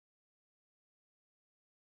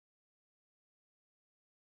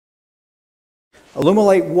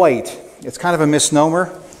Alumilite white, it's kind of a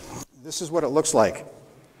misnomer. This is what it looks like,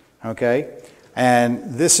 okay?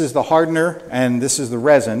 And this is the hardener and this is the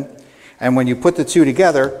resin. And when you put the two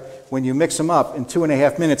together, when you mix them up, in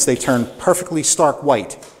 2.5 minutes they turn perfectly stark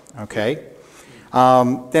white, okay?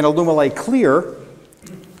 Then Alumilite clear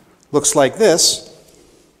looks like this,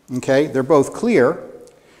 okay? They're both clear,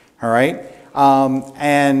 all right?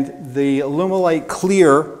 And the Alumilite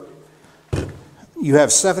clear, you have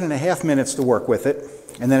 7.5 minutes to work with it,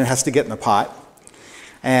 and then it has to get in the pot.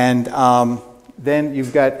 And then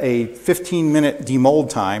you've got a 15-minute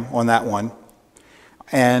demold time on that one.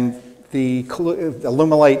 And the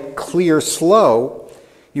Alumilite clear slow,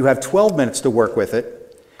 you have 12 minutes to work with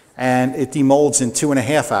it, and it demolds in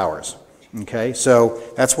 2.5 hours. Okay, so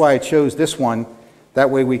that's why I chose this one. That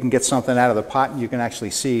way we can get something out of the pot and you can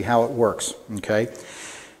actually see how it works. Okay,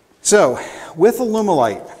 so with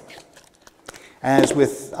Alumilite, as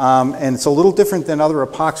with, and it's a little different than other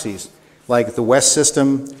epoxies, like the West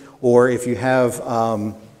system, or if you have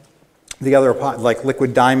the other, like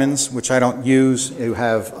liquid diamonds, which I don't use, you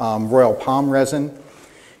have Royal Palm resin.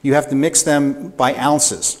 You have to mix them by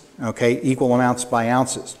ounces, okay, equal amounts by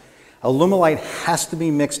ounces. Alumilite has to be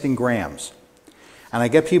mixed in grams. And I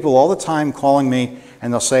get people all the time calling me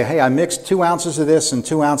and they'll say, hey, I mixed 2 ounces of this and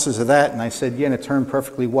 2 ounces of that. And I said, yeah, and it turned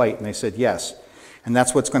perfectly white. And they said, yes. And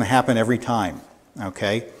that's what's going to happen every time,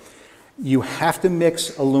 okay? You have to mix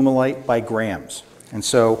Alumilite by grams. And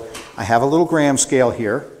so I have a little gram scale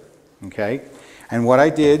here, okay? And what I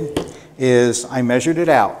did is I measured it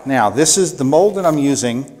out. Now, this is the mold that I'm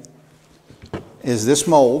using is this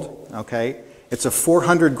mold, okay? It's a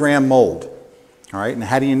 400-gram mold, all right? And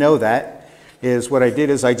how do you know that? Is what I did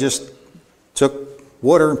is I just took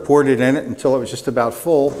water and poured it in it until it was just about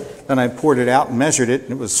full. Then I poured it out and measured it,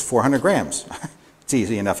 and it was 400 grams. It's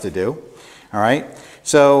easy enough to do, all right?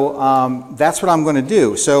 So that's what I'm going to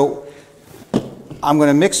do. So I'm going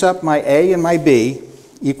to mix up my A and my B,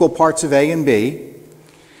 equal parts of A and B.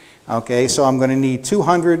 Okay, so I'm going to need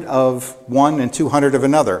 200 of one and 200 of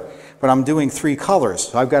another. But I'm doing 3 colors,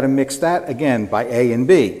 so I've got to mix that again by A and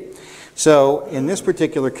B. So in this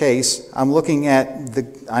particular case, I'm looking at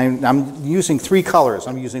I'm using 3 colors.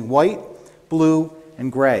 I'm using white, blue,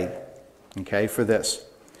 and gray, okay, for this.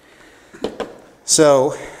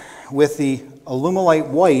 So with the Alumilite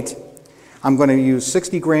white, I'm going to use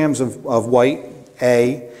 60 grams of white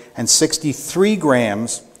A and 63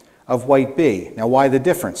 grams of white B. Now why the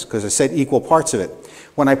difference? Because I said equal parts of it.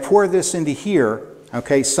 When I pour this into here,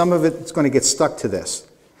 okay, some of it's going to get stuck to this.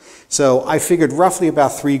 So I figured roughly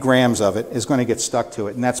about 3 grams of it is going to get stuck to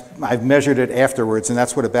it, and I've measured it afterwards, and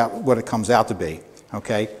that's what it comes out to be.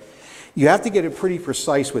 Okay, you have to get it pretty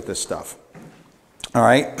precise with this stuff. All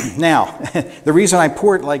right. Now, the reason I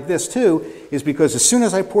pour it like this too is because as soon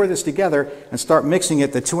as I pour this together and start mixing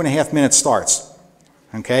it, the 2.5 minutes starts.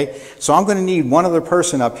 Okay, so I'm going to need one other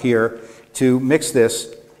person up here to mix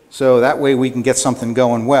this, so that way we can get something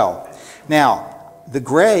going well. Now, the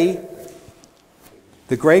gray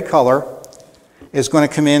color is going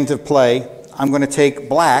to come into play. I'm going to take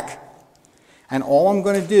black, and all I'm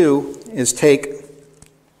going to do is take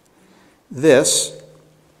this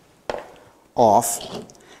off.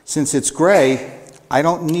 Since it's gray, I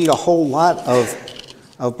don't need a whole lot of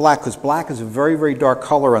black, because black is a very, very dark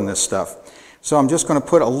color on this stuff. So I'm just going to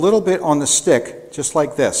put a little bit on the stick, just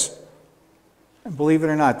like this. And believe it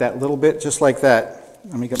or not, that little bit, just like that.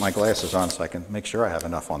 Let me get my glasses on so I can make sure I have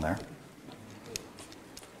enough on there.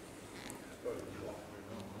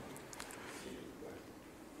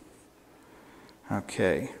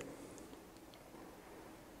 Okay.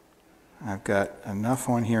 I've got enough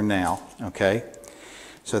on here now, okay?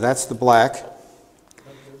 So that's the black.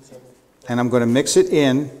 And I'm going to mix it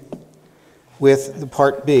in with the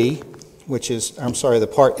part B, which is, I'm sorry, the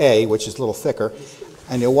part A, which is a little thicker.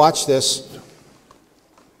 And you'll watch this.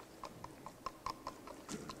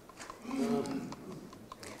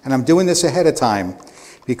 And I'm doing this ahead of time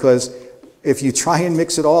because if you try and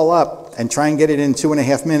mix it all up and try and get it in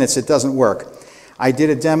 2.5 minutes, it doesn't work. I did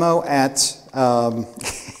a demo at down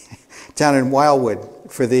in Wildwood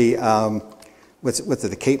for the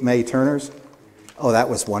the Cape May Turners. Oh, that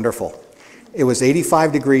was wonderful. It was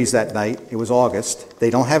 85 degrees that night. It was August. They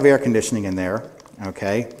don't have air conditioning in there,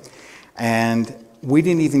 okay? And we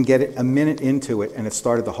didn't even get it a minute into it, and it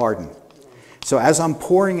started to harden. So as I'm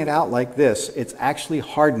pouring it out like this, it's actually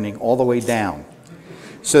hardening all the way down.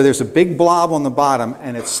 So there's a big blob on the bottom,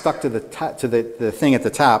 and it's stuck to the thing at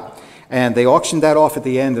the top. And they auctioned that off at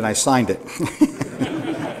the end, and I signed it.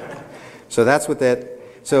 So that's what that.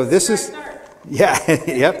 So this is. Yeah.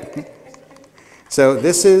 Yep. So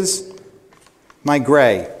this is my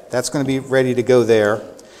gray. That's going to be ready to go there.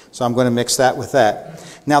 So I'm going to mix that with that.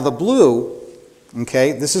 Now the blue,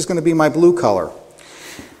 okay, this is going to be my blue color.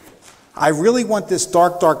 I really want this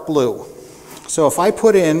dark, dark blue. So if I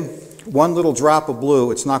put in one little drop of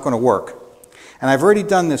blue, it's not going to work. And I've already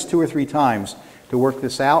done this 2 or 3 times to work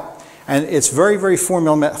this out. And it's very, very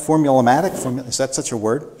formulamatic. Is that such a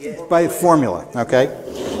word? Yeah. By formula,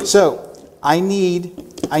 okay? So I need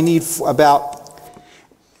about,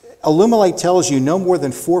 Alumilite tells you no more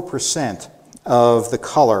than 4% of the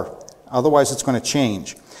color, otherwise it's going to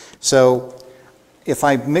change. So if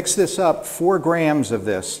I mix this up, 4 grams of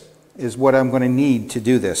this is what I'm going to need to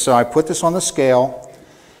do this. So I put this on the scale,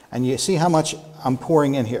 and you see how much I'm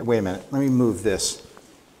pouring in here. Wait a minute, let me move this.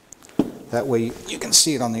 That way you can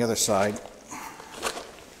see it on the other side.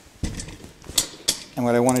 And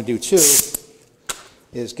what I want to do too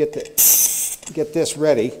is get this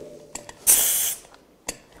ready.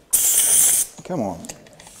 Come on.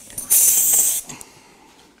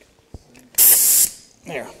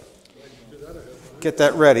 There. Get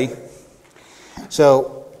that ready.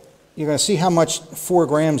 So you're going to see how much 4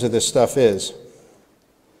 grams of this stuff is.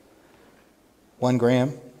 1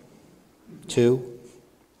 gram, 2.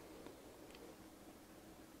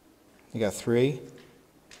 You got 3.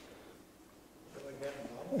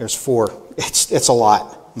 There's 4. It's a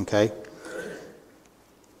lot, okay?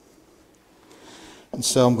 And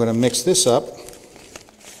so I'm going to mix this up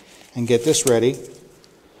and get this ready.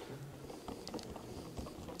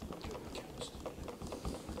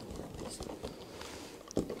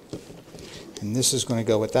 And this is going to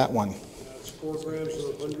go with that one. It's 4 grams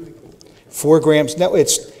of 100? 4 grams. No,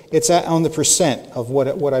 it's on the percent of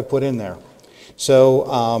what I put in there.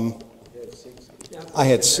 So I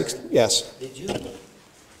had 6. Yes. Did you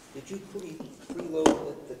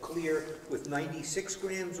preload the clear with 96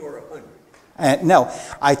 grams or 100? No,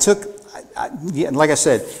 I took, like I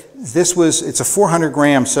said, it's a 400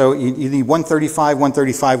 grams, so you need 135,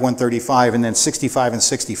 135, 135, and then 65 and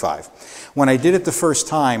 65. When I did it the first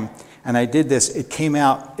time, and I did this, it came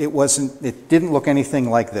out, it didn't look anything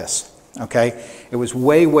like this, okay? It was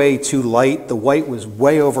way, way too light. The white was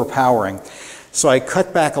way overpowering. So I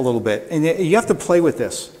cut back a little bit. And you have to play with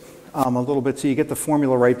this a little bit so you get the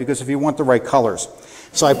formula right, because if you want the right colors.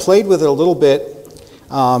 So I played with it a little bit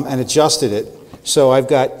and adjusted it. So I've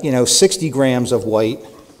got, 60 grams of white,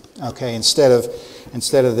 okay, instead of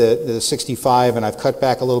the 65, and I've cut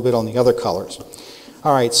back a little bit on the other colors.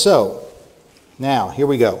 All right, so now here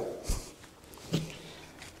we go.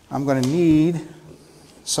 I'm going to need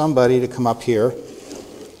somebody to come up here.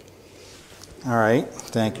 All right,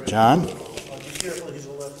 thank you, John.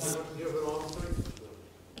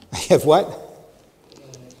 You have what? All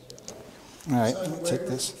right, take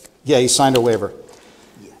this. Yeah, he signed a waiver.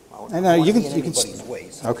 Yeah. And you can.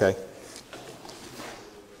 Ways. Okay.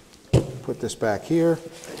 Put this back here.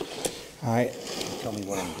 All right. Tell me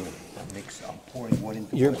what I'm doing. I'm pouring what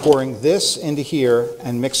into You're pouring this into here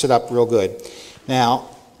and mix it up real good. Now.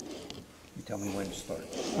 You tell me when to start.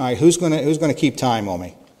 All right. Who's gonna keep time on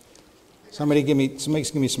me? Somebody give me some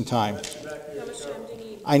time. How much time do you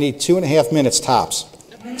need? I need 2.5 minutes tops.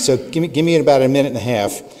 So give me about 1.5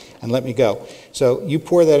 minutes and let me go. So you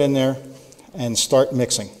pour that in there and start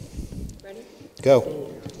mixing. Ready? Go. Okay.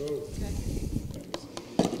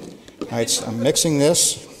 All right, so I'm mixing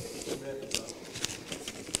this.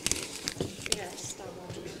 Yes, that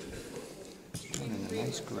one. And a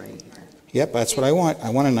nice gray. Yep, that's what I want.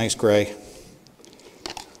 I want a nice gray.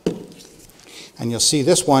 And you'll see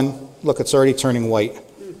this one, look, it's already turning white.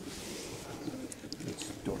 It's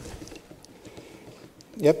dark.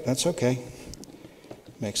 Yep, that's okay.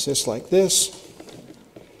 Mix this like this.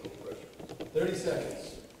 30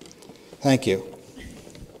 seconds. Thank you.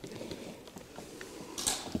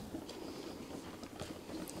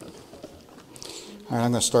 All right,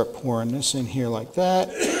 I'm going to start pouring this in here like that.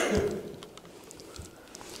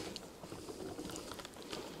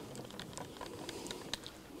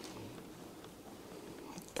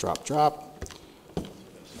 Drop, drop.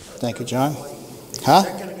 Thank you, John. Huh?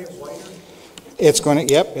 It's going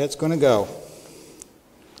to, yep, it's going to go.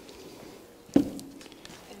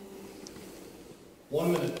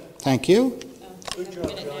 1 minute. Thank you. Good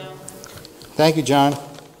job, John. Thank you, John. Now,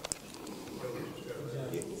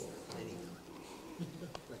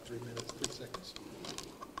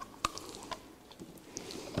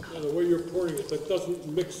 the way you're pouring it, that doesn't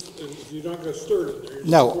mix, and you're not going to stir it in there. You're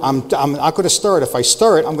No, just I'm not going to stir it. If I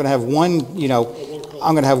stir it, I'm going to have one,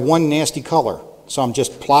 I'm going to have one nasty color. So I'm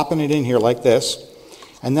just plopping it in here like this.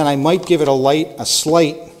 And then I might give it a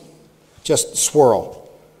slight, just swirl.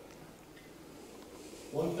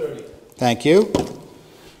 130. Thank you.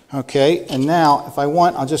 Okay, and now, if I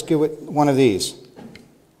want, I'll just give it one of these.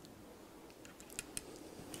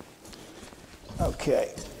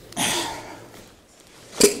 Okay.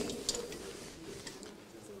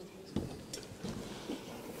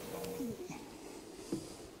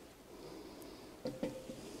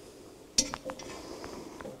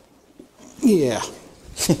 Yeah.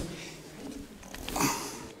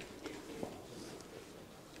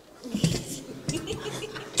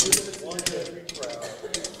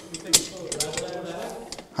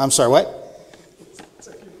 I'm sorry, what?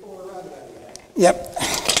 Yep.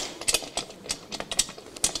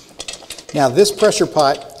 Now this pressure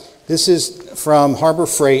pot, this is from Harbor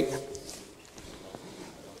Freight.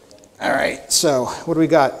 All right, so what do we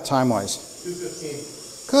got time-wise?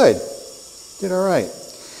 2:15. Good. Did all right.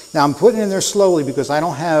 Now I'm putting it in there slowly because I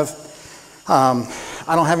don't have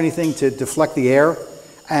anything to deflect the air.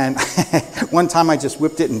 And one time I just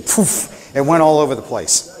whipped it and poof, it went all over the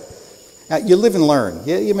place. Now, you live and learn.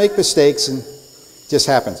 You make mistakes and it just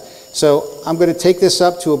happens. So I'm going to take this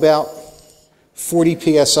up to about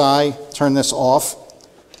 40 psi, turn this off,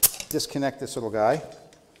 disconnect this little guy.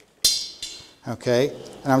 Okay,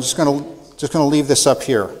 and I'm just going to leave this up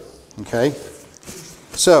here. Okay,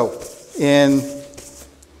 so in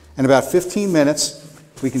about 15 minutes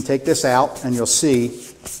we can take this out and you'll see,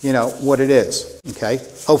 you know, what it is. Okay,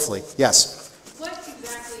 hopefully, yes. What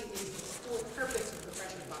exactly is the whole purpose of the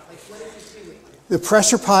pressure pot? Like, what is it doing? The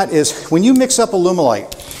pressure pot is, when you mix up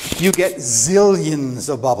Alumilite, you get zillions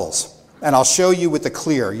of bubbles. And I'll show you with the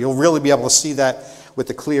clear. You'll really be able to see that with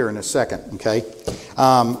the clear in a second, okay?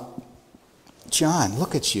 John,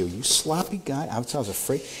 look at you. You sloppy guy. I was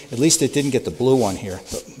afraid. At least it didn't get the blue one here,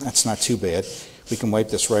 but that's not too bad. We can wipe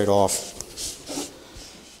this right off.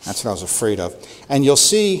 That's what I was afraid of. And you'll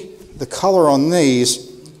see the color on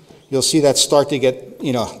these, you'll see that start to get,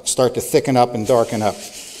 you know, start to thicken up and darken up.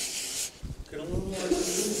 Can Alumilite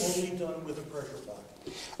be only done with a pressure pot?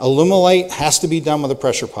 Alumilite has to be done with a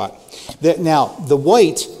pressure pot. Now, the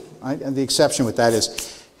white, the exception with that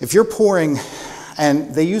is, if you're pouring,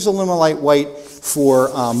 and they use Alumilite white for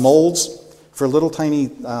molds, for little tiny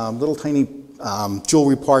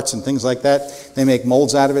jewelry parts and things like that. They make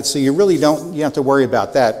molds out of it, so you really don't have to worry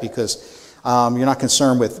about that because you're not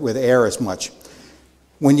concerned with air as much.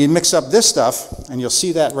 When you mix up this stuff, and you'll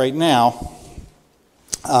see that right now,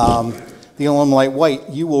 the Alumilite white,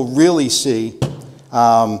 you will really see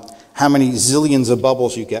how many zillions of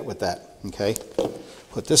bubbles you get with that. Okay,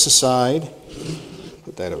 put this aside.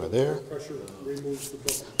 Put that over there. Pressure removes the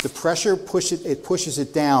bubble. The pressure pushes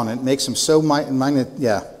it down and it makes them so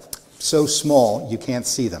so small you can't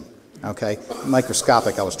see them. Okay,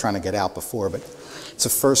 microscopic. I was trying to get out before, but it's the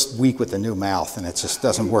first week with the new mouth and it just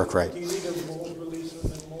doesn't work right. Do you need a mold release in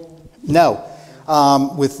that mold? No,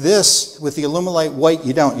 with the Alumilite white,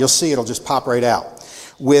 you don't. You'll see it'll just pop right out.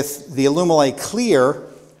 With the Alumilite clear,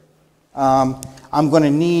 I'm going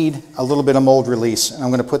to need a little bit of mold release, and I'm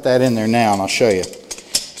going to put that in there now, and I'll show you.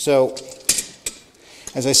 So,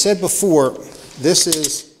 as I said before, this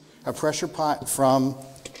is a pressure pot from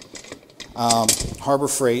Harbor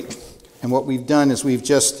Freight, and what we've done is we've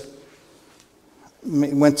just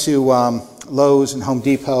went to Lowe's and Home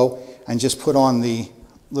Depot and just put on the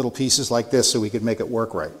little pieces like this so we could make it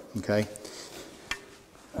work right, okay?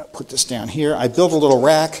 I'll put this down here. I built a little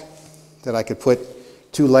rack that I could put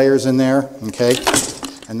 2 layers in there, okay?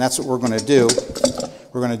 And that's what we're going to do.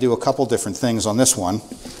 We're going to do a couple different things on this one.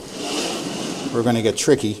 We're going to get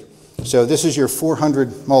tricky. So this is your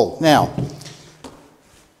 400 mold. Now,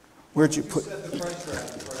 where'd you put?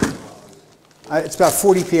 It's about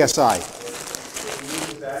 40 psi.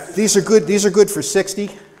 These are good. These are good for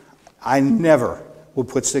 60. I never would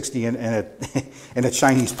put 60 in a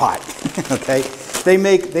Chinese pot. Okay, they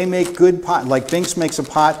make good pot. Like Binks makes a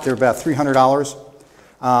pot. They're about $300.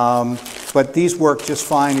 But these work just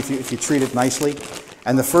fine if you treat it nicely.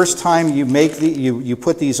 And the first time you make you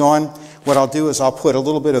put these on, what I'll do is I'll put a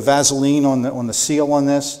little bit of Vaseline on the seal on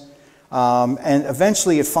this, and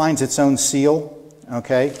eventually it finds its own seal.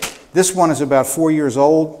 Okay, this one is about 4 years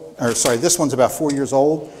old, or sorry, this one's about 4 years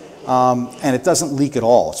old, and it doesn't leak at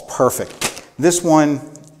all. It's perfect. This one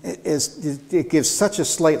it gives such a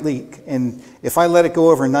slight leak, and if I let it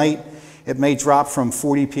go overnight, it may drop from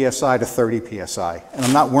 40 psi to 30 psi. And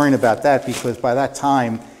I'm not worrying about that because by that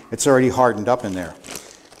time, it's already hardened up in there.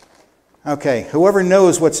 Okay, whoever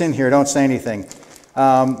knows what's in here, don't say anything.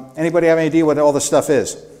 Anybody have any idea what all this stuff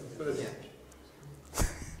is?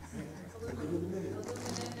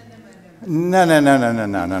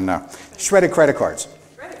 No. Shredded credit cards.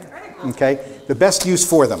 Okay, the best use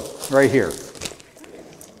for them, right here.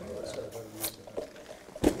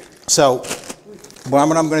 So, what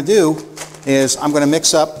I'm going to do is I'm going to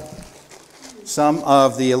mix up some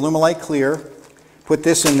of the Alumilite Clear, put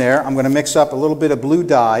this in there. I'm going to mix up a little bit of blue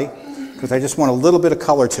dye because I just want a little bit of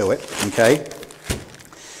color to it, okay?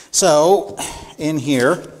 So, in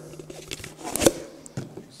here,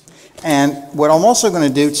 and what I'm also going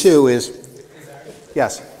to do too is,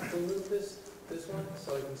 yes? Remove this one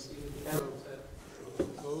so I can see the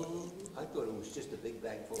I thought it was just a big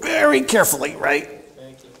bag full. Very carefully, right?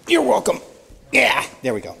 Thank you. You're welcome. Yeah,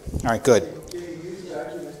 there we go. All right, good.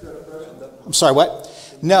 I'm sorry,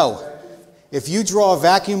 what? No. If you draw a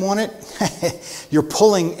vacuum on it, you're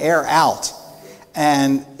pulling air out,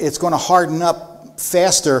 and it's going to harden up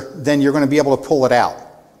faster than you're going to be able to pull it out.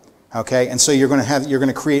 Okay, and so you're going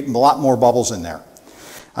to create a lot more bubbles in there.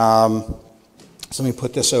 So let me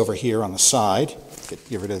put this over here on the side.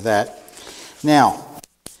 Get rid of that. Now,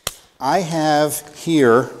 I have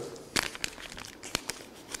here.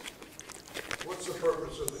 What's the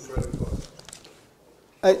purpose of the credit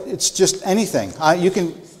card? It's just anything.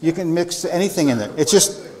 You can mix anything in there. It's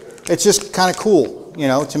just kind of cool, you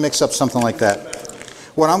know, to mix up something like that.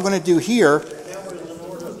 What I'm going to do here.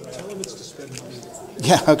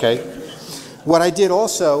 Yeah. Okay. What I did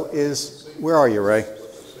also is, where are you, Ray?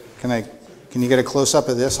 Can you get a close up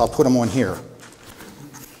of this? I'll put them on here.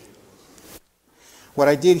 What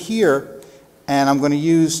I did here, and I'm going to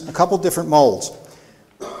use a couple different molds.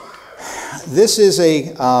 This is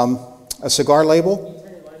a cigar label.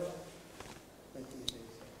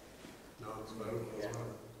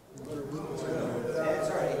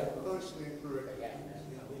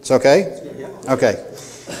 It's okay? Okay.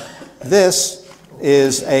 This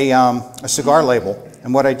is a cigar label,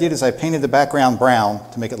 and what I did is I painted the background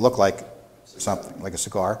brown to make it look like something, like a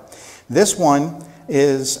cigar. This one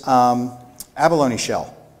is abalone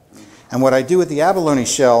shell. And what I do with the abalone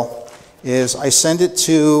shell is I send it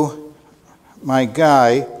to my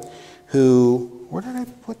guy who, where did I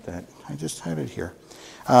put that? I just had it here.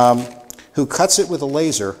 Who cuts it with a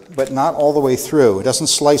laser, but not all the way through. It doesn't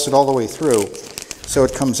slice it all the way through. So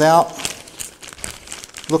it comes out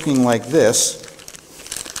looking like this.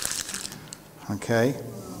 Okay.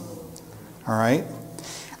 All right.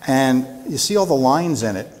 And you see all the lines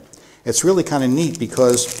in it. It's really kind of neat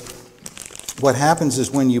because what happens is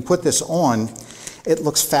when you put this on, it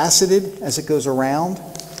looks faceted as it goes around,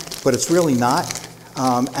 but it's really not.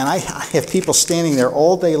 And I have people standing there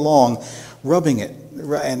all day long rubbing it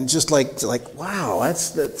and just like wow,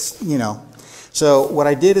 that's you know. So what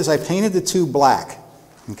I did is I painted the tube black.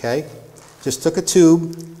 Okay, just took a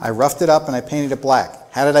tube, I roughed it up, and I painted it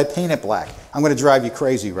black. How did I paint it black? I'm going to drive you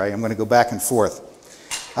crazy, right? I'm going to go back and forth.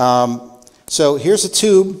 So here's a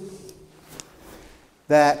tube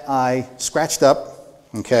that I scratched up.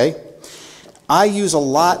 Okay, I use a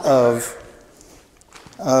lot of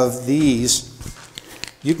these.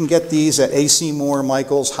 You can get these at AC Moore,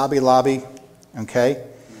 Michaels, Hobby Lobby. Okay,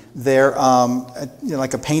 they're you know,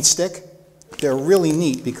 like a paint stick. They're really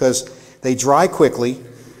neat because they dry quickly.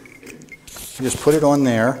 You just put it on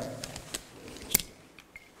there,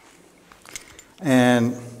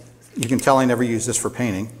 and you can tell I never use this for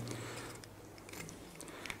painting.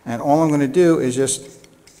 And all I'm going to do is just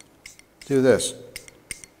do this.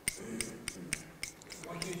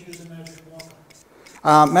 Why can't you use a magic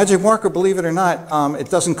marker? Magic marker, believe it or not,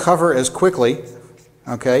 it doesn't cover as quickly.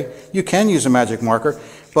 Okay, you can use a magic marker,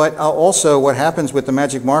 but also what happens with the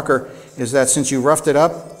magic marker is that since you roughed it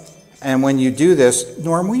up, and when you do this,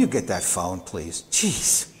 Norm, will you get that phone, please?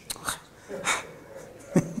 Jeez.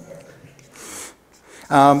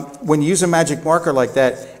 When you use a magic marker like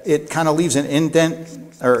that, it kind of leaves an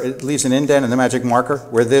indent, or it leaves an indent in the magic marker,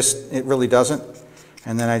 where this, it really doesn't.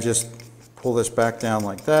 And then I just pull this back down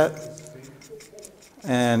like that.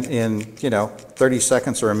 And in, 30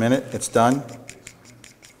 seconds or a minute, it's done.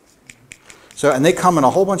 So, and they come in a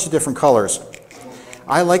whole bunch of different colors.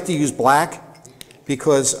 I like to use black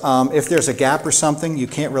because if there's a gap or something, you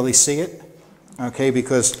can't really see it, okay,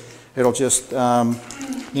 because it'll just,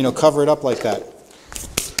 cover it up like that.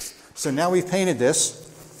 So now we've painted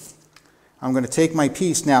this. I'm going to take my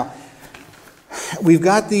piece. Now, we've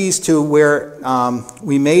got these to where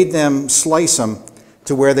we made them slice them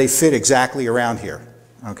to where they fit exactly around here,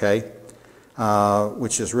 okay,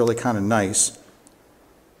 which is really kind of nice.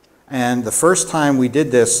 And the first time we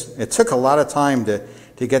did this, it took a lot of time to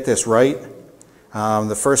get this right.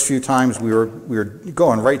 The first few times we were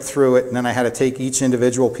going right through it, and then I had to take each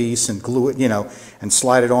individual piece and glue it, and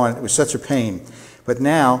slide it on. It was such a pain. But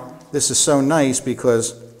now, this is so nice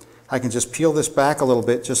because I can just peel this back a little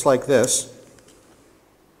bit, just like this.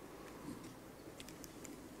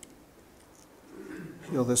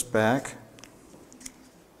 Peel this back.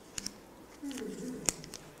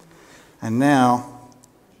 And now,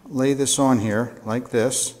 lay this on here like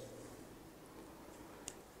this.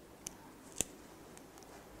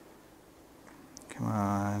 Come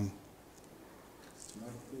on.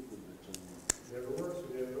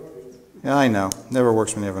 Yeah, I know. Never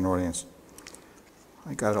works when you have an audience.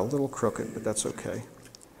 I got it a little crooked, but that's okay.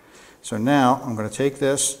 So now I'm going to take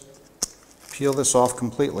this, peel this off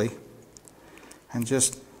completely, and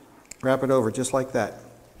just wrap it over just like that.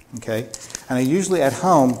 Okay? And I usually at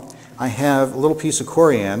home, I have a little piece of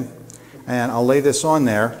corian, and I'll lay this on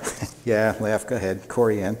there. Yeah, laugh, go ahead,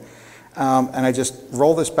 corian. And I just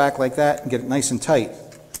roll this back like that and get it nice and tight.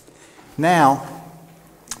 Now,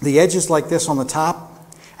 the edges like this on the top,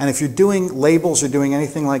 and if you're doing labels or doing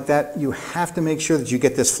anything like that, you have to make sure that you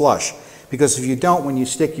get this flush. Because if you don't, when you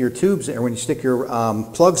stick your tubes or when you stick your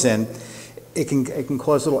plugs in, it can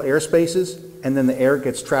cause little air spaces, and then the air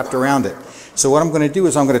gets trapped around it. So what I'm going to do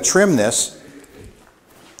is I'm going to trim this.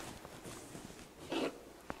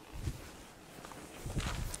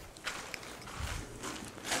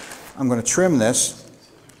 I'm going to trim this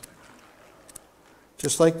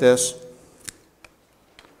just like this.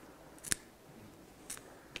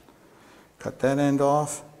 Cut that end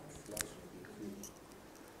off.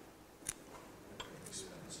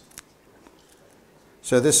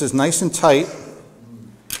 So this is nice and tight,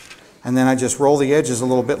 and then I just roll the edges a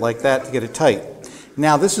little bit like that to get it tight.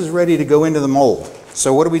 Now this is ready to go into the mold.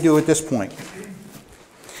 So what do we do at this point?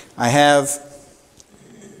 I have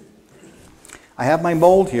my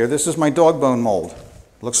mold here. This is my dog bone mold.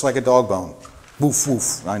 Looks like a dog bone. Woof,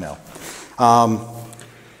 woof, I know.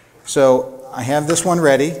 So I have this one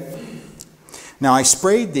ready. Now I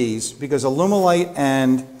sprayed these because Alumilite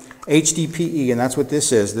and HDPE, and that's what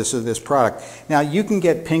this is this product. Now you can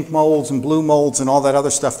get pink molds and blue molds and all that other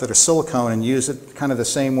stuff that are silicone and use it kind of the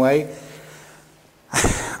same way.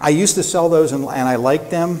 I used to sell those and I like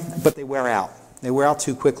them, but they wear out. They wear out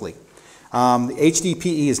too quickly. The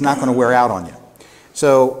HDPE is not going to wear out on you.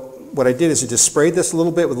 So what I did is I just sprayed this a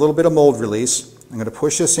little bit with a little bit of mold release. I'm going to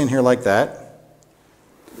push this in here like that.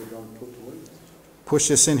 Push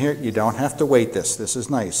this in here. You don't have to weight this. This is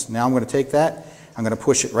nice. Now I'm going to take that. I'm going to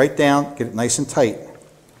push it right down, get it nice and tight.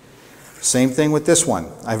 Same thing with this one.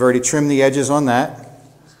 I've already trimmed the edges on that.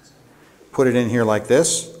 Put it in here like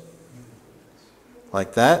this.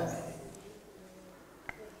 Like that.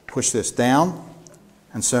 Push this down.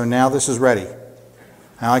 And so now this is ready.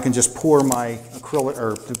 Now I can just pour my acrylic,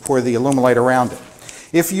 or pour the Alumilite around it.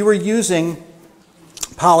 If you were using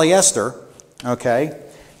polyester, okay,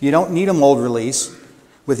 you don't need a mold release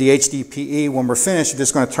with the HDPE. When we're finished, you're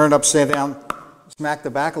just going to turn it upside down, smack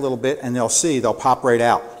the back a little bit, and they'll pop right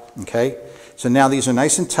out, okay? So now these are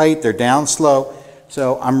nice and tight. They're down slow.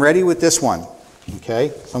 So I'm ready with this one, okay?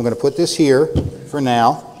 So I'm going to put this here for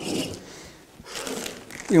now.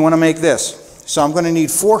 You want to make this. So I'm going to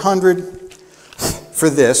need 400 for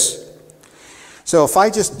this. So if I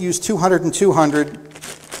just use 200 and 200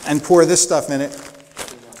 and pour this stuff in it,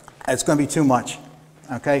 it's going to be too much,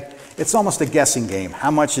 okay? It's almost a guessing game. How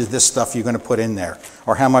much is this stuff you're going to put in there,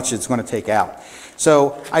 or how much it's going to take out?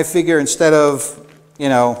 So I figure instead of,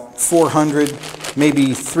 400,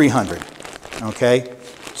 maybe 300, okay?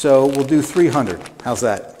 So we'll do 300. How's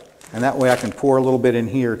that? And that way I can pour a little bit in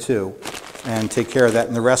here too and take care of that,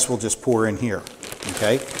 and the rest will just pour in here,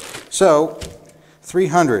 okay? So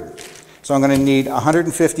 300. So I'm going to need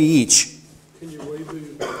 150 each. Can you weigh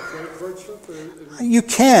the bright stuff? You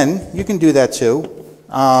can do that too.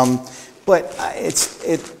 But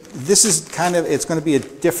this is kind of, it's going to be a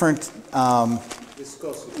different,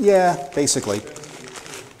 yeah, basically.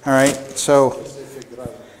 All right, so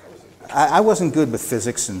I wasn't good with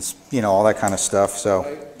physics and, all that kind of stuff, so.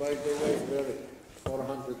 By the way,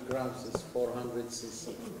 400 grams is 400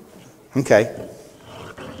 cc. Okay.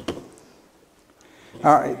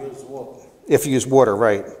 All right. If you use water,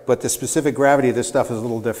 right. But the specific gravity of this stuff is a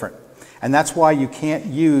little different. And that's why you can't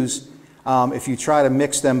use, if you try to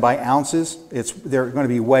mix them by ounces, they're going to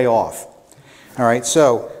be way off. All right,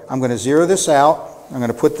 so I'm going to zero this out. I'm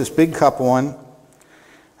going to put this big cup on.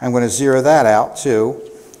 I'm going to zero that out too.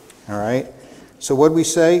 All right. So what did we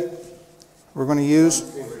say we're going to use?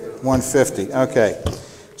 150. Okay.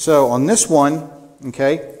 So on this one,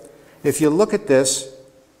 okay, if you look at this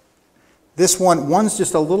one's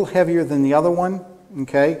just a little heavier than the other one,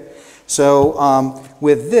 okay? So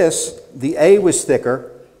with this, the A was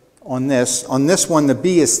thicker on this. On this one, the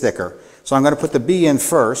B is thicker. So I'm going to put the B in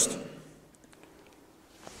first.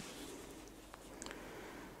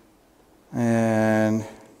 And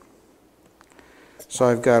so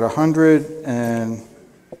I've got 111. Is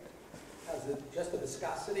it just the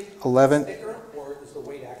viscosity? 11. Thicker, or is the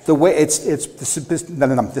weight actually? The way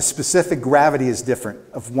the specific gravity is different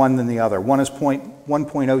of one than the other. One is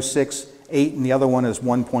 1.068 and the other one is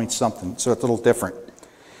 1 point something, so it's a little different.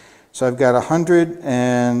 So I've got 100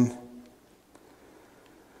 and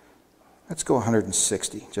let's go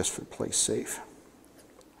 160 just for play safe.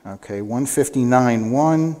 Okay,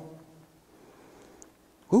 159.1.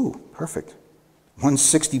 Ooh, perfect.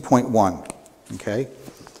 160.1. Okay.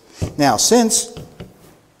 Now, since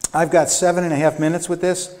I've got 7.5 minutes with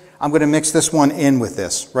this, I'm going to mix this one in with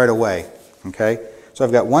this right away. Okay. So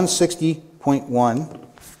I've got 160.1.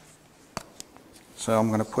 So I'm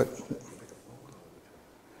going to put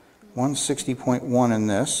 160.1 in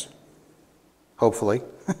this, hopefully.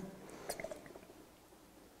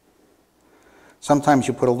 Sometimes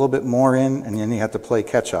you put a little bit more in and then you have to play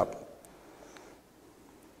catch up.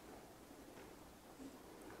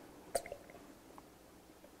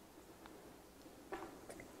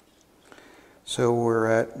 So we're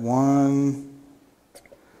at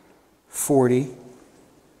 140,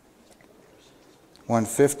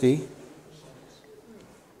 150,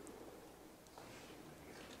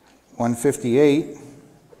 158,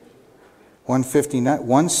 159,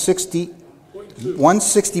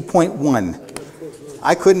 160.1.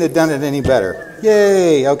 I couldn't have done it any better.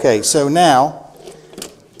 Yay! Okay, so now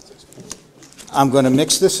I'm going to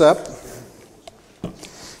mix this up.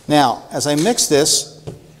 Now, as I mix this,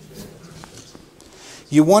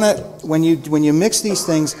 you want to, when you mix these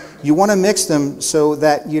things, you want to mix them so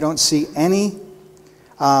that you don't see any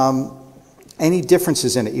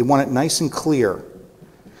differences in it. You want it nice and clear.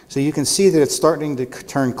 So you can see that it's starting to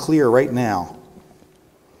turn clear right now.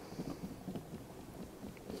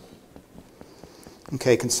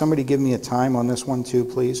 Okay, can somebody give me a time on this one too,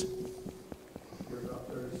 please? About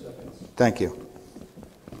 30 seconds. Thank you.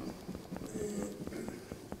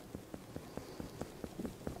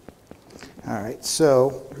 All right,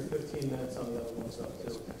 so... 15 minutes on the other one, so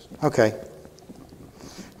too. Okay.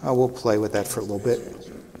 We'll play with that for a little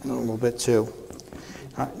bit too.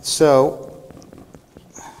 All right, so...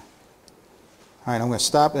 All right, I'm going to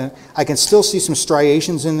stop. And I can still see some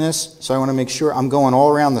striations in this, so I want to make sure I'm going all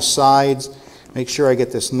around the sides, make sure I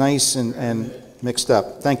get this nice and mixed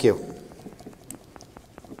up. Thank you.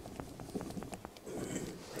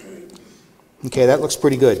 Okay, that looks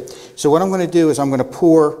pretty good. So what I'm going to do is I'm going to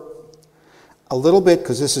pour a little bit,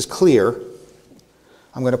 because this is clear.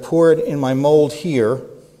 I'm going to pour it in my mold here.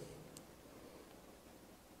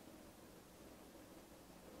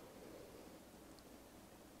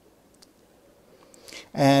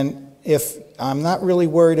 And if I'm not really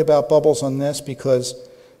worried about bubbles on this because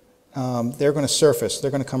they're going to surface.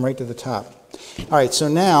 They're going to come right to the top. All right, so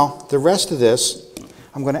now the rest of this,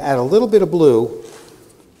 I'm going to add a little bit of blue,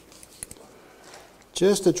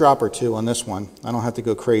 just a drop or two on this one. I don't have to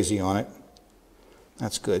go crazy on it.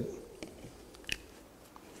 That's good.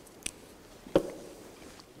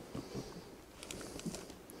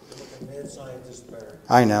 Mad scientist Barry.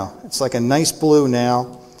 I know. It's like a nice blue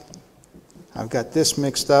now. I've got this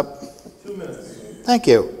mixed up. 2 minutes. Thank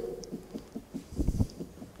you.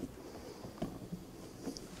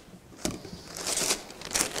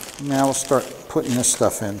 Now we'll start putting this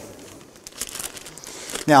stuff in.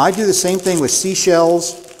 Now I do the same thing with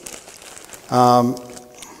seashells.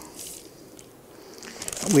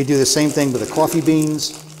 We do the same thing with the coffee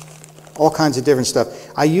beans, all kinds of different stuff.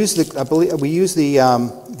 We use the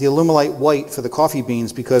Alumilite white for the coffee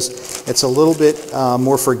beans because it's a little bit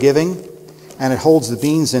more forgiving and it holds the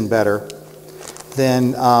beans in better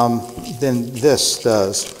than this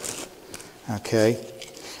does. Okay.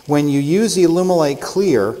 When you use the Alumilite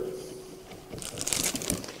clear,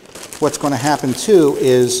 what's going to happen too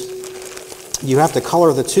is you have to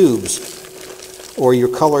color the tubes, or you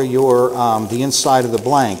color the inside of the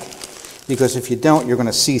blank, because if you don't, you're going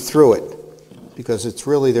to see through it, because it's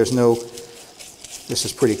really, this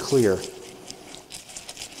is pretty clear.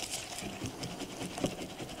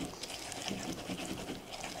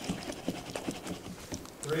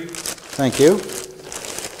 Thank you.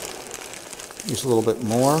 Use a little bit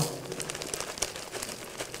more.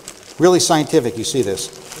 Really scientific, you see this.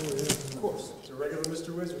 Of course, it's a regular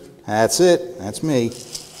Mr. Wizard. That's it. That's me.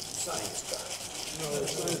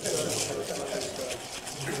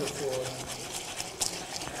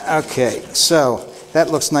 Okay, so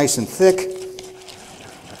that looks nice and thick.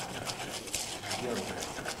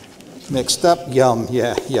 Mixed up. Yum.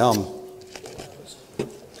 Yeah, yum.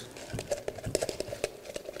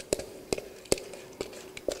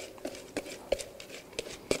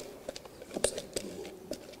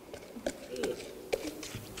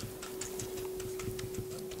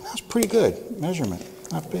 That's pretty good measurement.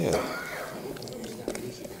 Not bad.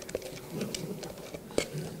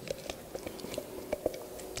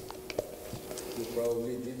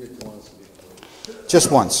 probably did it once before.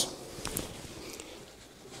 Just once.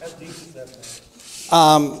 How deep is that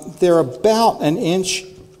now? They're about an inch.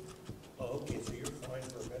 Oh, okay, so you're fine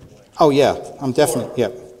for a bed line. Oh, yeah, I'm definitely,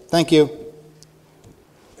 yep. Thank you.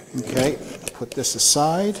 Okay, put this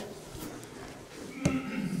aside.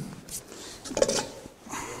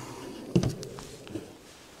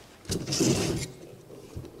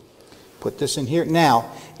 Put this in here.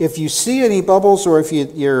 Now, if you see any bubbles or if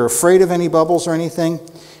you're afraid of any bubbles or anything,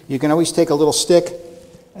 you can always take a little stick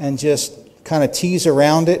and just kind of tease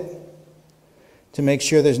around it to make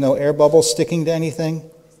sure there's no air bubbles sticking to anything.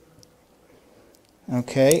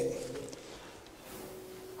 Okay.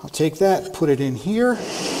 I'll take that, put it in here.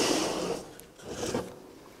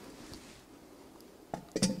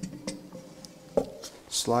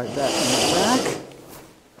 Slide that in the back.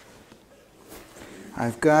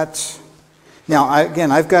 I've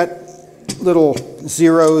got little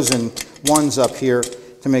zeros and ones up here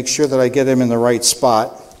to make sure that I get them in the right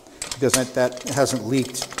spot because that hasn't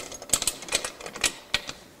leaked.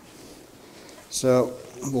 So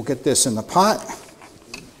we'll get this in the pot.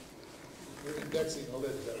 You're indexing the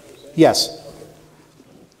lid, is that what you're saying? Yes.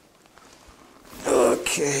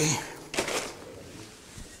 Okay.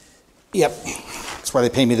 Yep. That's why they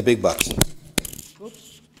pay me the big bucks.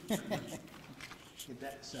 Oops. Get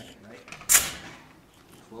that in a second, right?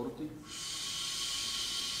 Floaty.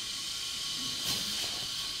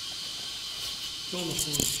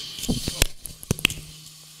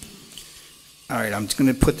 All right, I'm just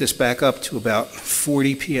going to put this back up to about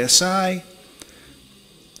 40 psi.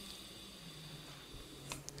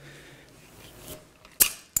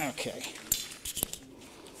 Okay.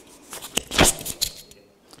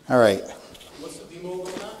 All right. What's the demold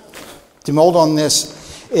on that? Demold on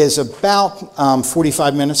this is about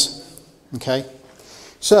 45 minutes. Okay.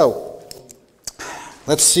 So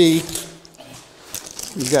let's see.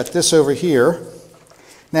 We've got this over here.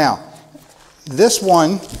 Now, this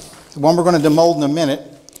one, the one we're going to demold in a minute,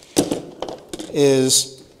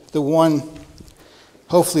 is the one,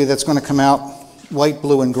 hopefully, that's going to come out light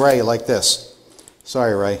blue and gray like this.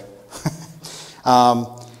 Sorry, Ray.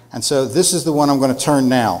 And so this is the one I'm going to turn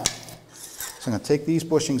now. So I'm going to take these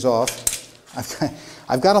bushings off.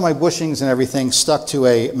 I've got all my bushings and everything stuck to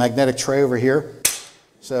a magnetic tray over here,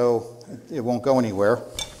 so it won't go anywhere.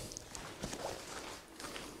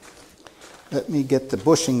 Let me get the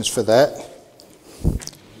bushings for that.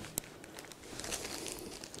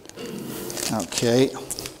 Okay.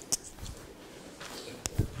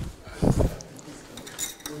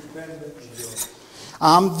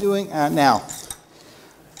 I'm doing, now,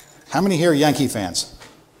 how many here are Yankee fans?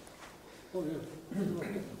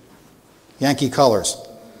 Yankee colors.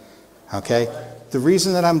 Okay? The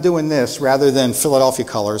reason that I'm doing this rather than Philadelphia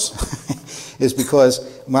colors is because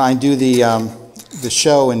when I do the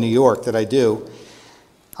show in New York that I do,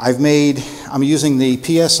 I'm using the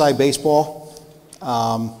PSI baseball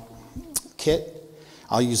kit.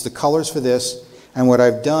 I'll use the colors for this, and what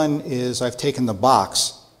I've done is I've taken the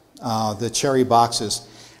box, the cherry boxes,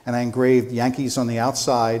 and I engraved Yankees on the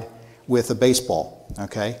outside with a baseball.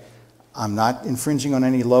 Okay? I'm not infringing on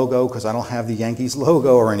any logo because I don't have the Yankees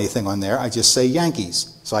logo or anything on there. I just say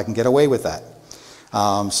Yankees, so I can get away with that.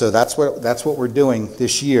 So that's what we're doing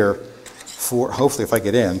this year for, hopefully if I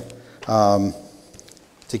get in,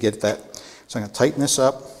 to get that. So I'm going to tighten this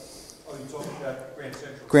up. Oh, you're talking about Grand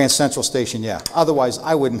Central? Grand Central Station, yeah. Otherwise,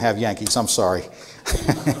 I wouldn't have Yankees. I'm sorry.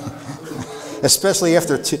 especially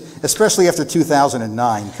after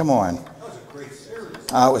 2009. Come on. That was a great series.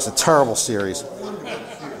 It was a terrible series.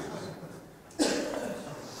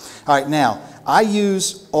 All right, now, I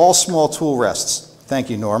use all small tool rests.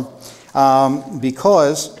 Thank you, Norm.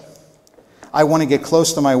 Because I want to get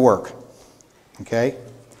close to my work. Okay?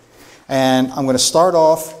 And I'm going to start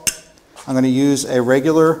off, I'm going to use a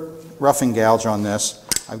regular roughing gouge on this.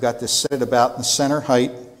 I've got this set at about the center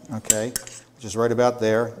height, okay, which is right about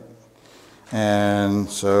there. And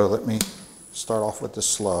so let me start off with the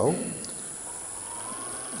slow.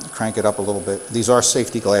 Crank it up a little bit. These are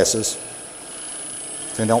safety glasses.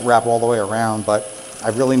 They don't wrap all the way around, but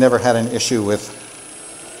I've really never had an issue with.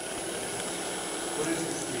 What is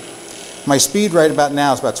your speed? My speed right about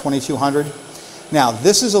now is about 2200. Now,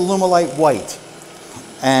 this is Alumilite white,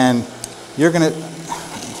 and you're going to,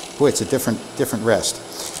 boy, it's a different rest.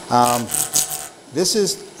 This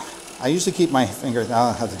is, I usually keep my finger,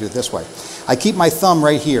 I'll have to do it this way. I keep my thumb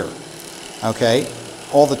right here, okay,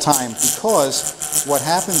 all the time, because what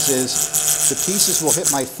happens is the pieces will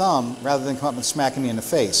hit my thumb rather than come up and smacking me in the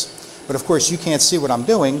face. But of course, you can't see what I'm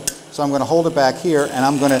doing, so I'm going to hold it back here, and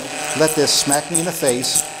I'm going to let this smack me in the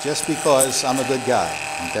face just because I'm a good guy,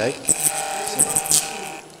 okay? So,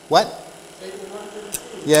 What?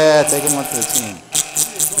 Yeah, taking one for the team.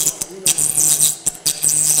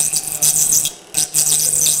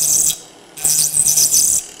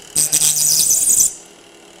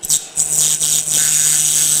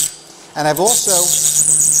 And I've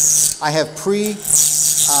also, I have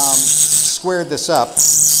squared this up.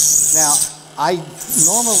 Now, I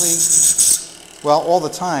normally, well, all the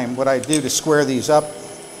time, what I do to square these up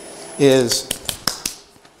is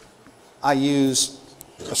I use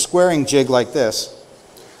a squaring jig like this.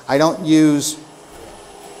 I don't use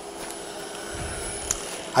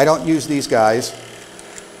these guys.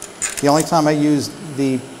 The only time I use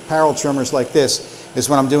the barrel trimmers like this is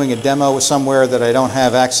when I'm doing a demo somewhere that I don't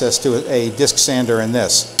have access to a disc sander in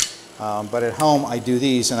this. But at home I do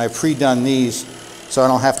these, and I've pre-done these so I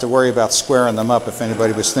don't have to worry about squaring them up if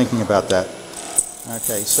anybody was thinking about that.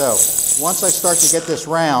 Okay, so once I start to get this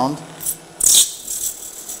round,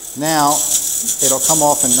 now it'll come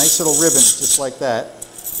off in nice little ribbons just like that.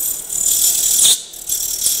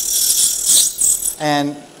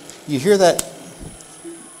 And you hear that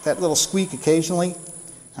little squeak occasionally,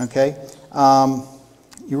 okay?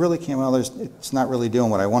 You really can't, well, it's not really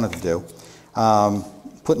doing what I wanted to do.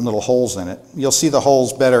 Putting little holes in it. You'll see the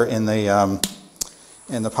holes better in the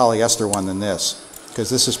polyester one than this,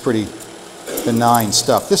 because this is pretty benign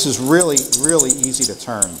stuff. This is really, really easy to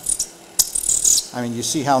turn. I mean, you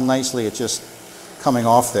see how nicely it's just coming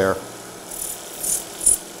off there.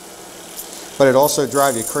 But it also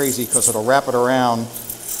drives you crazy because it'll wrap it around.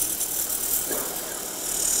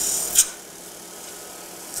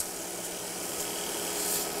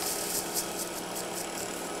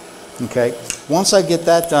 Okay, once I get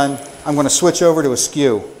that done, I'm going to switch over to a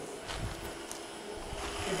skew.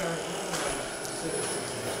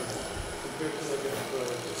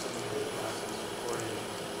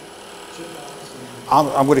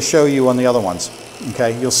 I'm going to show you on the other ones.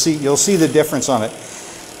 Okay, you'll see the difference on it.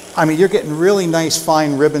 I mean, you're getting really nice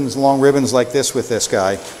fine ribbons, long ribbons like this with this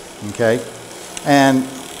guy. Okay, and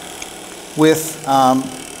with a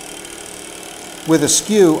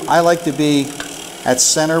skew, I like to be at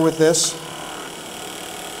center with this.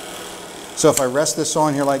 So if I rest this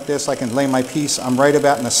on here like this, I can lay my piece. I'm right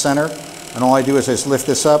about in the center, and all I do is just lift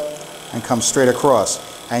this up and come straight across.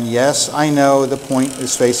 And yes, I know the point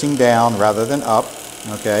is facing down rather than up.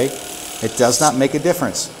 Okay, it does not make a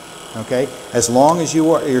difference. Okay, as long as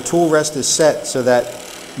your tool rest is set so that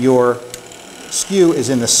your skew is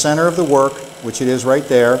in the center of the work, which it is right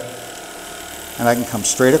there, and I can come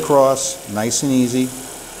straight across, nice and easy,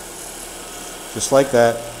 just like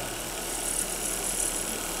that.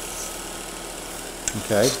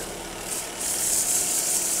 Okay,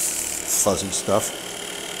 fuzzy stuff,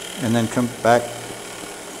 and then come back.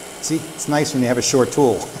 See, it's nice when you have a short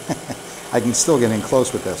tool. I can still get in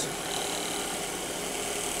close with this.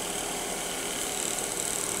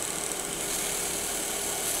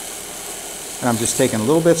 And I'm just taking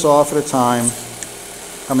little bits off at a time,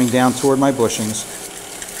 coming down toward my bushings.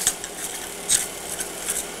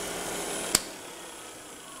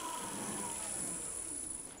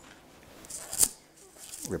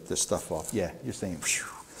 Rip this stuff off. Yeah, you're saying. Phew.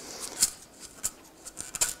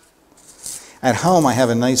 At home, I have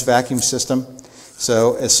a nice vacuum system,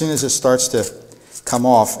 so as soon as it starts to come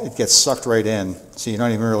off, it gets sucked right in, so you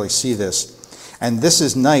don't even really see this. And this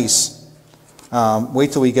is nice.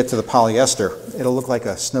 Wait till we get to the polyester. It'll look like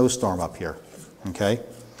a snowstorm up here. Okay?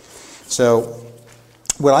 So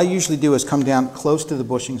what I usually do is come down close to the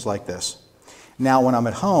bushings like this. Now when I'm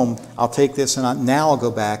at home, I'll take this and now I'll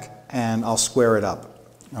go back and I'll square it up.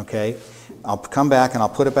 Okay? I'll come back and I'll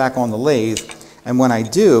put it back on the lathe, and when I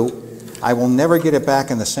do, I will never get it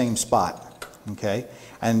back in the same spot. Okay?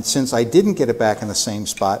 And since I didn't get it back in the same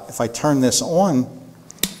spot, if I turn this on,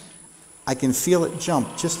 I can feel it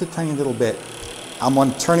jump just a tiny little bit.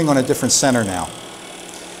 I'm turning on a different center now.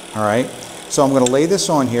 All right? So I'm going to lay this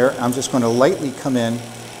on here. I'm just going to lightly come in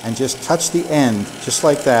and just touch the end, just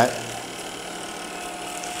like that.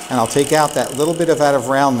 And I'll take out that little bit of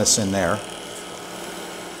roundness in there.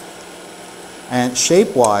 And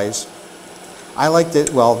shape-wise, I like to,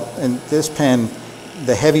 well, in this pen,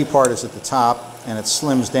 the heavy part is at the top and it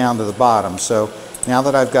slims down to the bottom. So now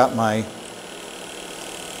that I've got my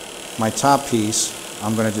top piece,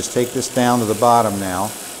 I'm going to just take this down to the bottom now.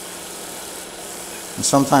 And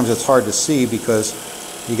sometimes it's hard to see because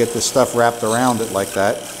you get this stuff wrapped around it like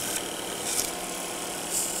that.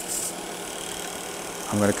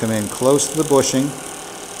 I'm going to come in close to the bushing.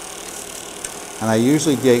 And I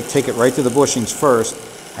usually take it right to the bushings first.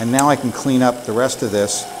 And now I can clean up the rest of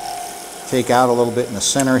this. Take out a little bit in the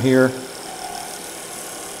center here.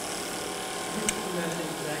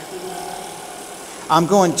 I'm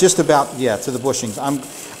going just about, yeah, to the bushings.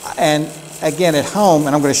 And again, at home,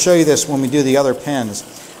 and I'm going to show you this when we do the other pens,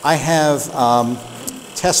 I have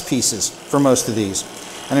test pieces for most of these.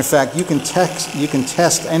 And in fact, you can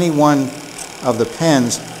test any one of the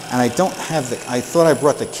pens, and I don't have the, I thought I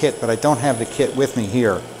brought the kit, but I don't have the kit with me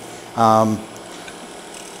here. And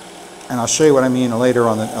I'll show you what I mean later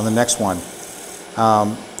on the next one.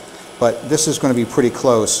 But this is going to be pretty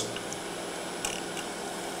close.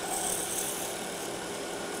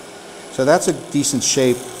 So that's a decent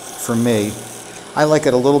shape for me. I like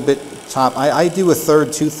it a little bit top. I do a third,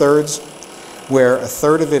 2/3, where a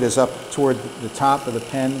third of it is up toward the top of the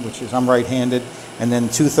pen, which is, I'm right-handed, and then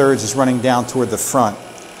 2/3 is running down toward the front.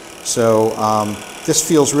 So this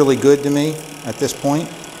feels really good to me at this point,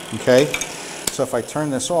 okay? So if I turn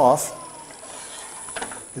this off,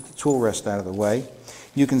 get the tool rest out of the way,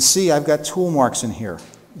 you can see I've got tool marks in here.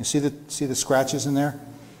 You see the scratches in there?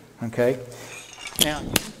 Okay? Now, you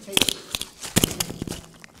can take,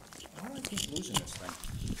 why do I keep losing this thing?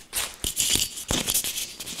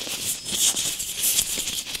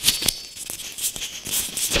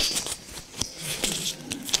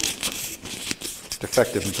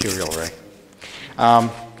 Defective material, Ray.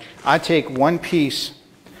 I take one piece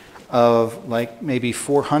of like maybe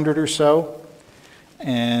 400 or so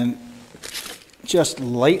and just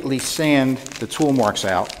lightly sand the tool marks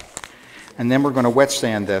out, and then we're going to wet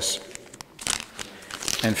sand this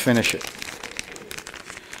and finish it.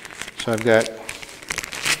 So I've got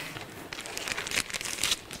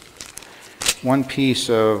one piece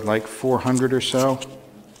of like 400 or so.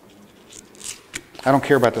 I don't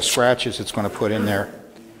care about the scratches it's going to put in there.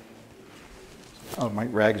 Oh, my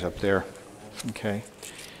rag's up there. Okay.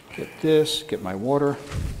 Get this, get my water.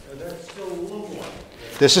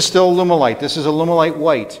 This is still Lumilite. This is a Lumilite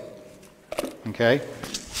white. Okay?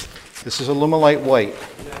 This is a Lumilite white.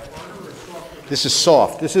 This is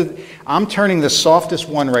soft. I'm turning the softest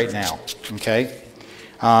one right now. Okay?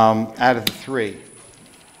 Out of the three.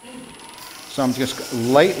 So I'm just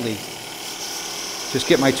lightly, just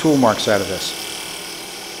get my tool marks out of this.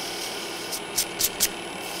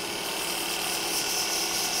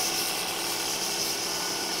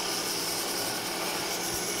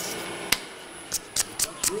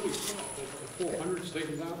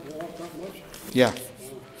 Yeah.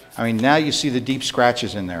 I mean, now you see the deep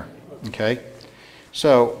scratches in there. Okay?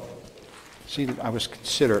 So, see, I was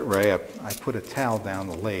considerate, Ray. I put a towel down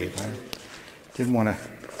the lathe. I didn't want to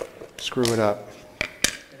screw it up.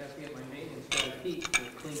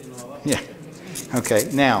 Yeah. Okay.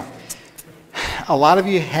 Now, a lot of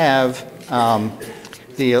you have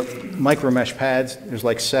the micro mesh pads. There's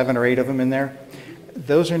like 7 or 8 of them in there.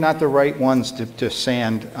 Those are not the right ones to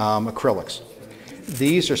sand acrylics.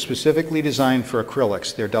 These are specifically designed for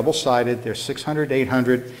acrylics. They're double-sided. They're 600,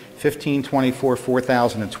 800, 15, 24,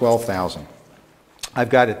 4,000, and 12,000. I've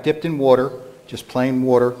got it dipped in water, just plain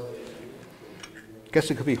water. I guess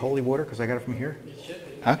it could be holy water because I got it from here?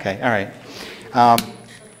 Okay, all right.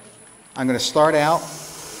 I'm going to start out,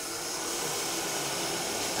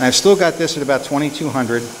 and I've still got this at about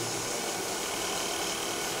 2,200.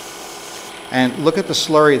 And look at the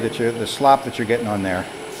slurry the slop that you're getting on there.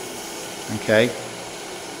 Okay.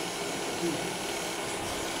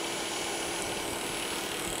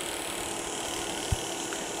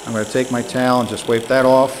 I'm going to take my towel and just wipe that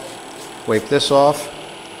off, wipe this off,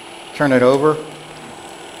 turn it over,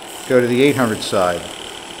 go to the 800 side.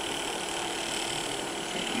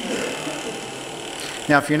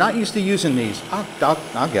 Now, if you're not used to using these,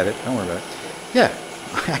 I'll get it. Don't worry about it. Yeah,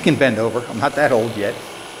 I can bend over. I'm not that old yet.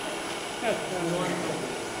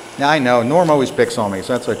 Now, I know, Norm always picks on me,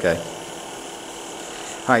 so that's okay.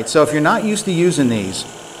 All right, so if you're not used to using these,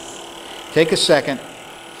 take a second,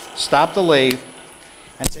 stop the lathe,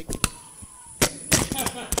 and take...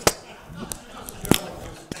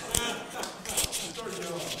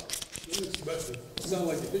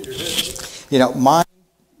 You know, mine,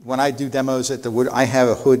 when I do demos at the wood, I have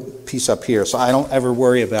a hood piece up here, so I don't ever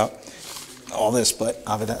worry about all this, but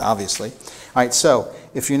obviously. All right, so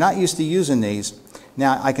if you're not used to using these,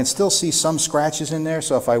 now I can still see some scratches in there,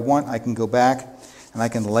 so if I want, I can go back and I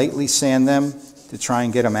can lightly sand them to try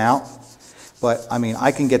and get them out. But I mean,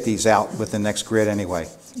 I can get these out with the next grit anyway.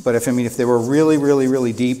 But if they were really, really,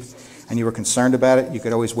 really deep and you were concerned about it, you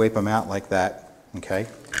could always wipe them out like that. Okay.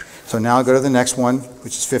 So now I'll go to the next one,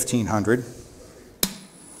 which is 1,500.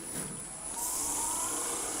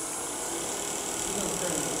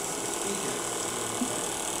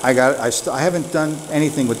 I got it. I haven't done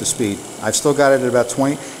anything with the speed. I've still got it at about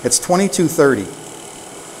 20. It's 2230.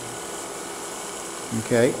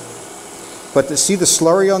 Okay. But to see the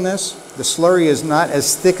slurry on this, the slurry is not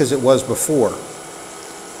as thick as it was before.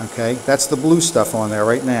 Okay, that's the blue stuff on there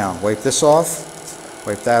right now. Wipe this off,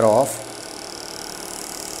 wipe that off.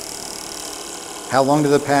 How long do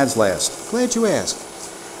the pads last? Glad you asked.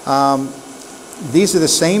 These are the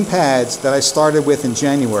same pads that I started with in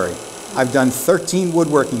January. I've done 13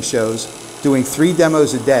 woodworking shows, doing 3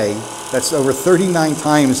 demos a day. That's over 39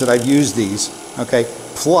 times that I've used these, okay,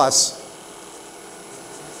 plus,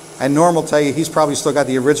 and Norm will tell you he's probably still got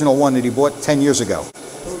the original one that he bought 10 years ago.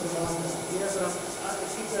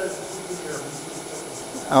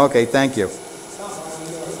 Okay, thank you.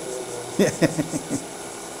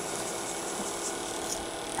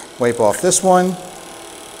 Wipe off this one.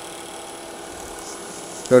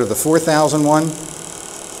 Go to the 4000 one.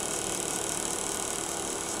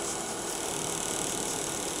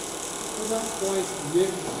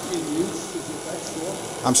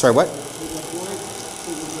 I'm sorry, what?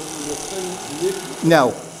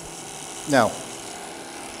 No. No.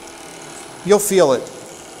 You'll feel it.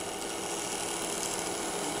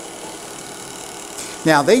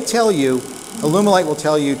 Now, they tell you, Alumilite will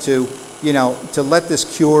tell you to, you know, to let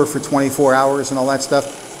this cure for 24 hours and all that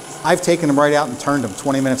stuff. I've taken them right out and turned them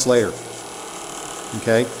 20 minutes later.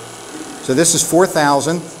 Okay? So this is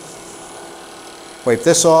 4000. Wipe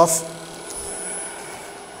this off.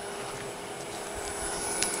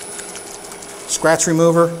 Scratch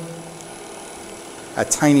remover. A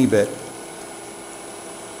tiny bit.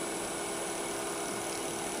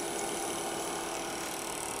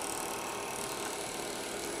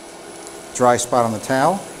 Dry spot on the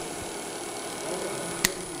towel.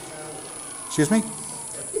 Excuse me?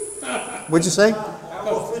 What'd you say?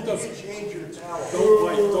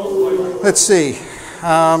 Let's see.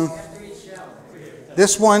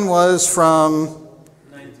 This one was from.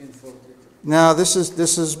 No, this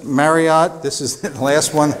is Marriott. This is the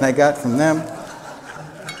last one that I got from them.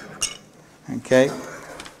 Okay.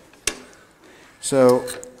 So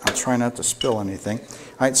I'll try not to spill anything. All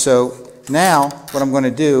right. So now what I'm going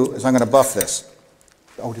to do is I'm going to buff this.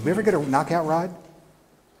 Oh, did we ever get a knockout rod?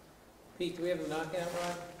 Pete, do we have a knockout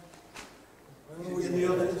rod? In the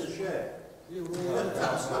other, in the shed.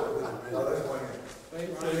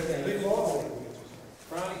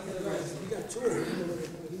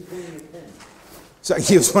 So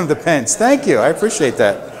he was one of the pens. Thank you. I appreciate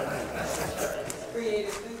that.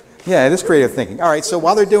 Yeah, it is creative thinking. All right, so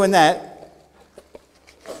while they're doing that,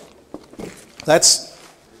 let's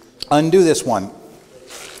undo this one.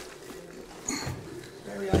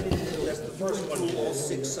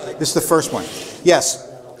 This is the first one. Yes.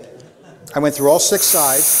 I went through all 6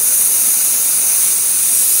 sides.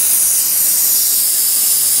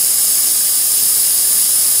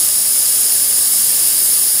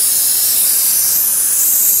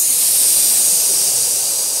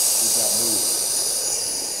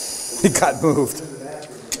 It got moved.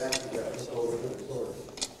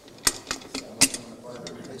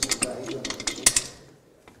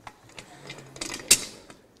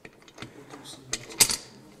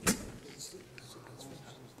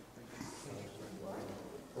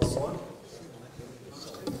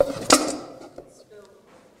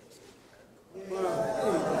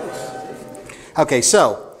 Okay,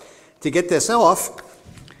 so to get this off,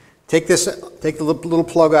 take the little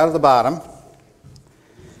plug out of the bottom.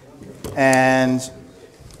 And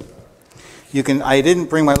you can, I didn't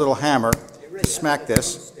bring my little hammer to smack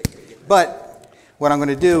this, but what I'm going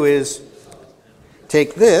to do is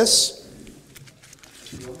take this,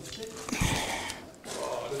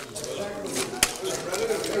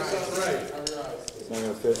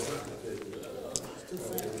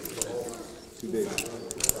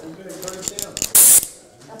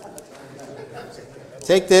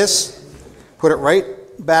 take this, put it right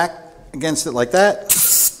back against it like that,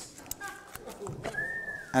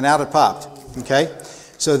 and out it popped. Okay,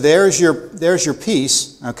 so there's your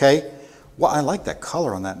piece. Okay, well, I like that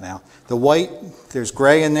color on that now. The white, there's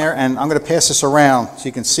gray in there, and I'm going to pass this around so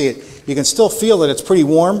you can see it. You can still feel that it's pretty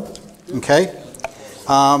warm. Okay,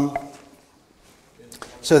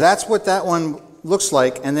 so that's what that one looks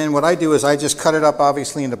like. And then what I do is I just cut it up,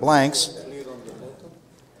 obviously, into blanks,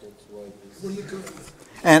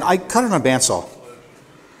 and I cut it on a bandsaw.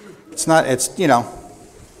 It's not, it's, you know,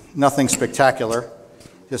 nothing spectacular.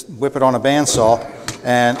 Just whip it on a bandsaw,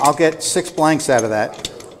 and I'll get 6 blanks out of that.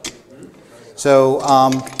 So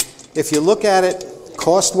if you look at it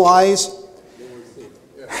cost-wise,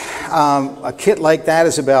 a kit like that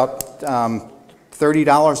is about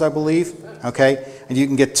 $30, I believe. Okay, and you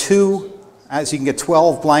can get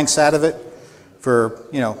 12 blanks out of it for,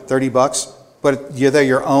 you know, $30. But they're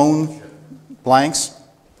your own blanks,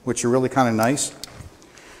 which are really kind of nice.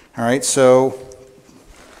 All right, so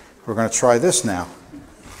we're going to try this now.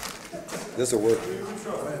 This'll work. Need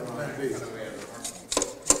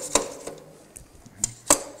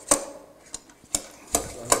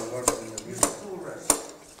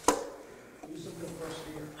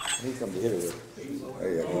something to hit it with. There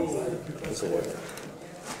you go. This'll work.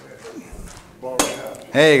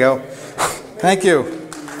 There you go. Thank you.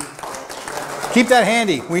 Keep that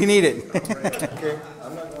handy. We need it.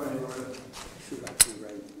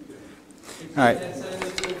 All right.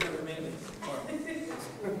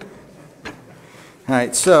 All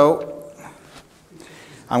right, so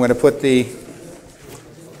I'm going to put the...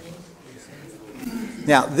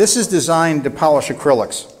 Now, this is designed to polish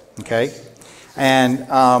acrylics, okay? And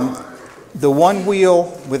the one wheel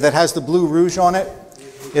that has the blue rouge on it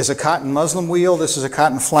is a cotton muslin wheel. This is a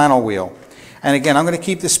cotton flannel wheel. And again, I'm going to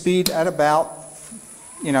keep the speed at about,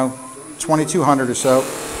 2200 or so.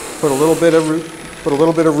 Put a little bit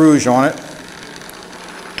of rouge on it.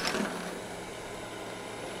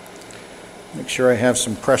 Make sure I have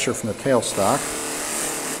some pressure from the tailstock.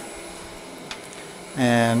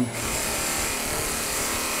 And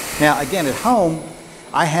now again, at home,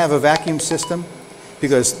 I have a vacuum system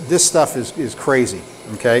because this stuff is crazy,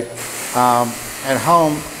 okay? At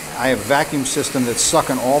home, I have a vacuum system that's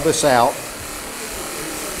sucking all this out.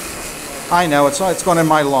 I know, it's going in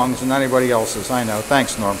my lungs and not anybody else's, I know.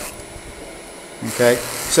 Thanks, Norm. Okay,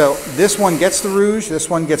 so this one gets the rouge, this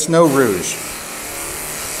one gets no rouge.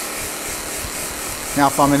 Now,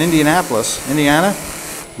 if I'm in Indianapolis, Indiana,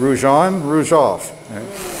 rouge on, rouge off.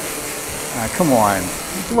 Come on,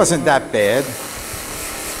 it wasn't that bad.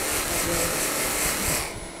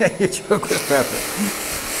 You joke with pepper.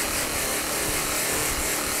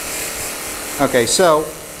 Okay, so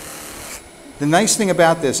the nice thing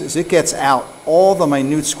about this is it gets out all the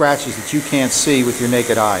minute scratches that you can't see with your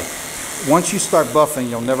naked eye. Once you start buffing,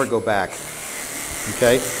 you'll never go back.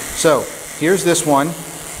 Okay, so here's this one.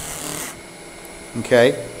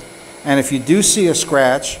 Okay, and if you do see a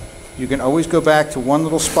scratch, you can always go back to one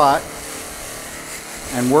little spot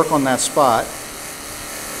and work on that spot.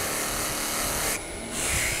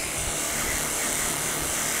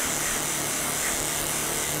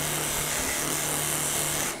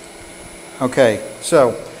 Okay,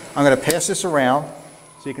 so I'm going to pass this around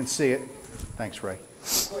so you can see it. Thanks, Ray.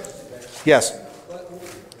 Yes?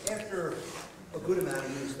 After a good amount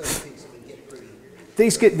of use, those things can get pretty...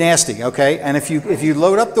 These get nasty, okay? And if you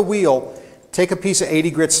load up the wheel, take a piece of 80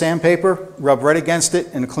 grit sandpaper, rub right against it,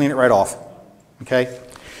 and clean it right off, okay?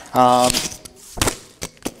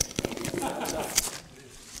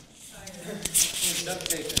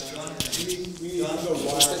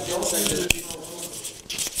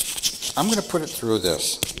 I'm going to put it through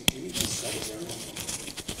this.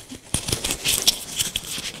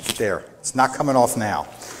 There, it's not coming off now.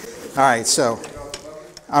 All right, so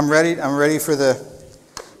I'm ready for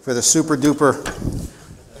the super duper.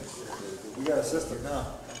 We got a system now.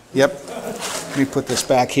 Yep. Let me put this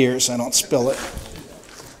back here so I don't spill it.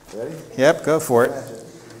 Ready? Yep, go for it.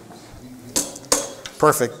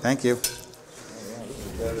 Perfect, thank you.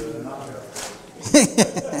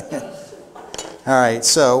 All right,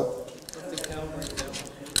 so.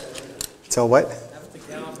 Tell what?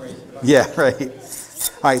 Yeah, right.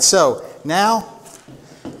 All right, so now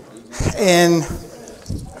in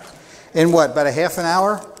what, about a half an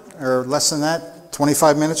hour or less than that,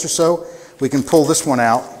 25 minutes or so, we can pull this one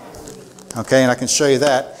out. Okay, and I can show you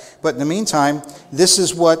that. But in the meantime, this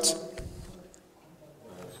is what,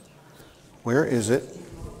 where is it?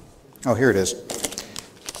 Oh, here it is.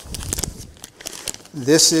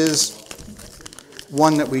 This is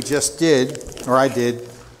one that we just did, or I did.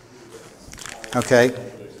 Okay,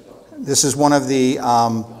 this is one of the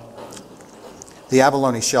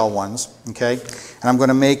abalone shell ones. Okay, and I'm going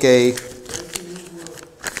to make a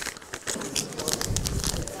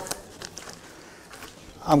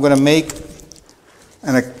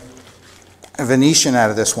Venetian out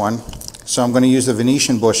of this one. So I'm going to use the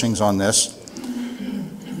Venetian bushings on this.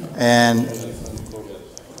 And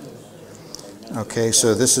okay,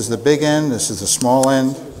 so this is the big end, this is the small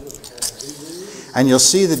end. And you'll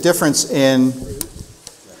see the difference in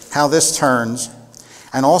how this turns.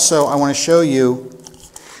 And also, I want to show you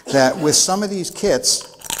that with some of these kits,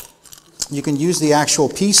 you can use the actual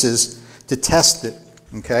pieces to test it.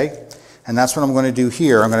 Okay, and that's what I'm going to do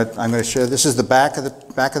here. I'm going to show. This is the back of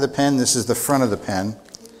the pen. This is the front of the pen,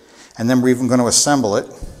 and then we're even going to assemble it,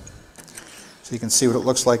 so you can see what it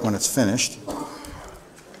looks like when it's finished.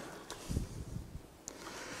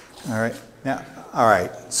 All right. Now, all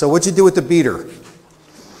right. So what'd you do with the beater?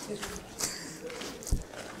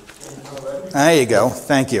 There you go.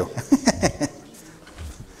 Thank you.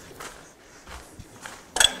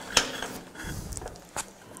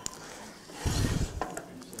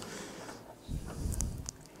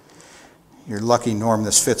 You're lucky, Norm,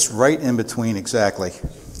 this fits right in between exactly.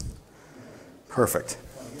 Perfect.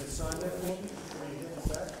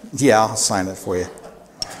 Yeah, I'll sign it for you.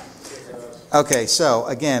 Okay, so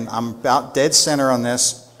again, I'm about dead center on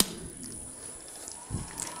this.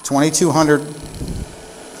 2200.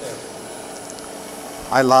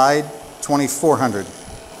 I lied, 2400.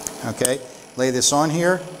 Okay, lay this on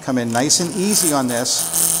here, come in nice and easy on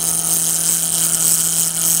this.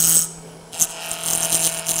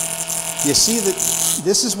 You see that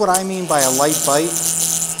this is what I mean by a light bite.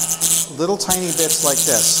 Little tiny bits like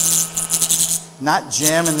this. Not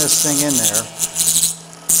jamming this thing in there.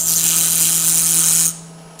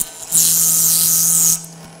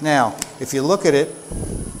 Now, if you look at it,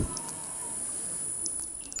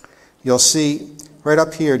 you'll see right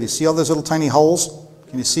up here, do you see all those little tiny holes?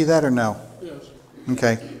 Can you see that or no? Yes.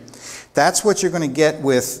 Okay. That's what you're going to get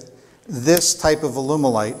with this type of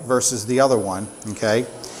Alumilite versus the other one, okay?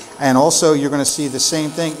 And also you're going to see the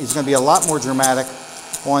same thing. It's going to be a lot more dramatic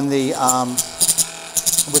on the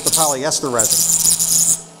with the polyester resin.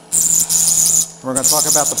 We're going to talk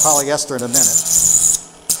about the polyester in a minute.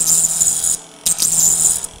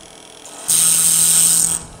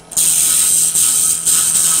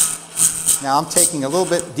 Now I'm taking a little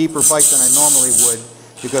bit deeper bite than I normally would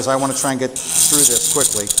because I want to try and get through this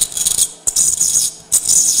quickly.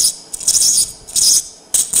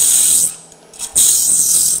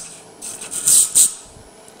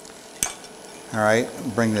 All right,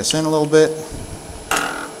 bring this in a little bit,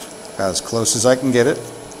 about as close as I can get it.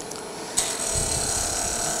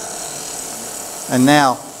 And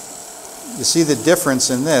now, you see the difference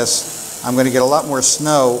in this. I'm going to get a lot more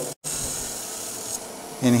snow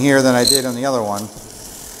in here than I did on the other one.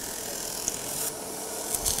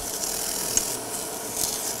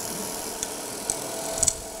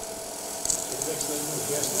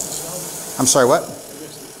 I'm sorry, what?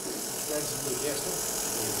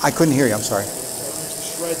 I couldn't hear you, I'm sorry.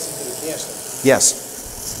 Shreds into the casting. Yes.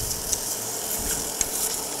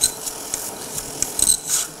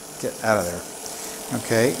 Get out of there.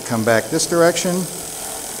 Okay, come back this direction.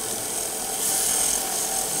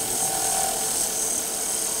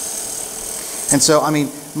 And so, I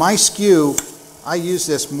mean, my skew, I use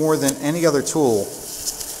this more than any other tool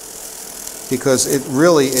because it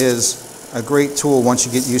really is a great tool once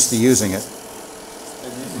you get used to using it.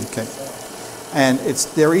 Okay. And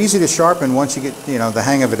they're easy to sharpen once you get, you know, the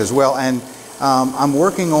hang of it as well. And I'm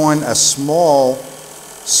working on a small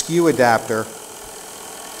skew adapter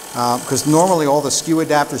because normally all the skew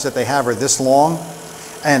adapters that they have are this long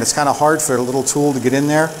and it's kind of hard for a little tool to get in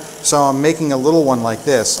there. So I'm making a little one like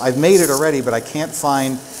this. I've made it already, but I can't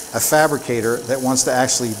find a fabricator that wants to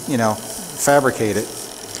actually, you know, fabricate it.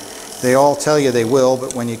 They all tell you they will,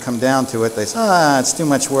 but when you come down to it, they say, it's too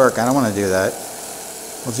much work. I don't want to do that.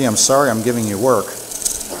 Well, gee, I'm sorry I'm giving you work.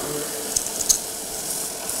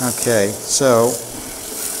 Okay, so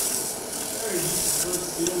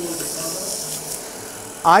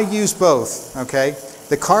I use both, okay?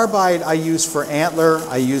 The carbide I use for antler,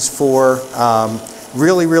 I use for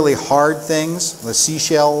really, really hard things, the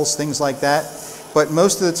seashells, things like that. But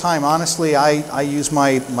most of the time, honestly, I use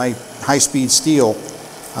my high-speed steel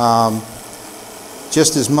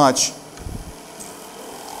just as much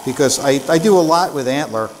because I do a lot with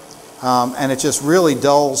antler and it just really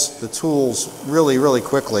dulls the tools really, really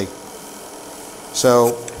quickly.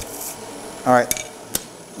 So, all right,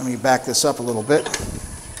 let me back this up a little bit.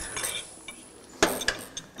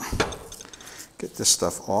 Get this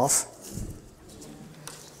stuff off.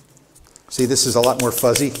 See, this is a lot more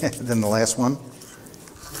fuzzy than the last one.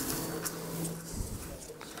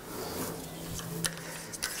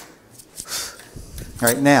 All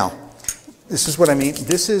right, now, this is what I mean.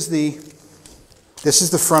 This is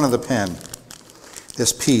the front of the pen.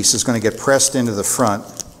 This piece is going to get pressed into the front.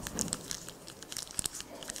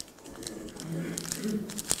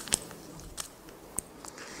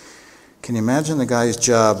 Can you imagine the guy's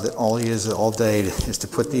job that all he is all day is to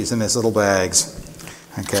put these in his little bags?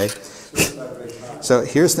 Okay. So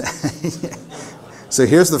here's the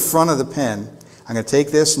front of the pen. I'm going to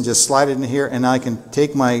take this and just slide it in here, and I can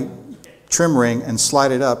take my trim ring and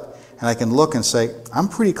slide it up, and I can look and say, I'm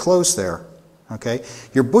pretty close there. Okay?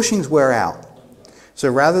 Your bushings wear out. So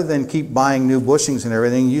rather than keep buying new bushings and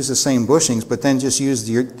everything, use the same bushings, but then just use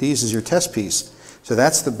these as your test piece. So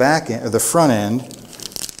that's the back end, or the front end.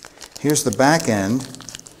 Here's the back end,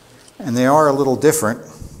 and they are a little different.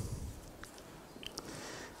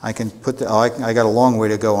 I can put I got a long way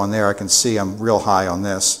to go on there. I can see I'm real high on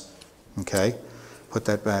this. Okay, put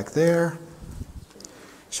that back there.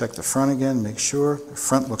 Check the front again, make sure the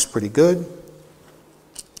front looks pretty good.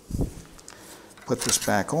 Put this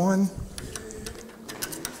back on.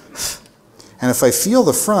 And if I feel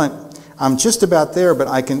the front, I'm just about there, but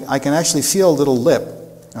I can actually feel a little lip,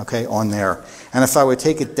 okay, on there. And if I would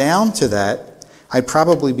take it down to that, I'd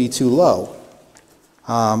probably be too low.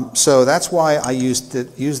 So that's why I use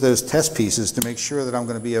those test pieces to make sure that I'm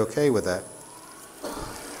going to be okay with that.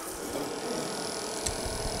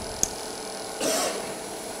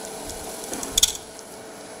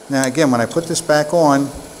 Now again, when I put this back on,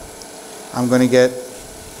 I'm going to get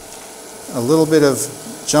a little bit of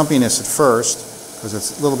jumpiness at first, because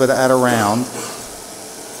it's a little bit out of round.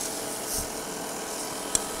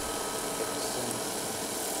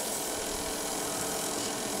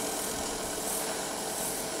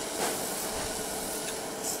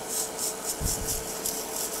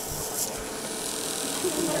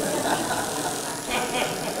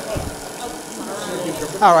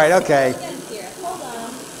 All right, okay. Here, hold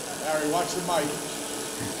on. Harry, watch your mic.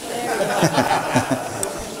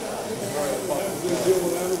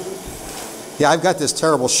 Yeah, I've got this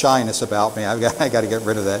terrible shyness about me. I got to get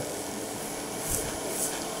rid of that.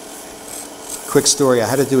 Quick story, I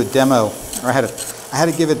had to do a demo, or I had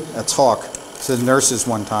to give it a talk to the nurses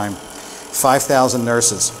one time, 5,000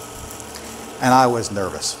 nurses, and I was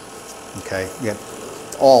nervous, okay? We had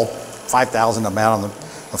all 5,000 of them out on the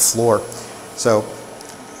floor. So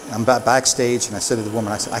I'm backstage, and I said to the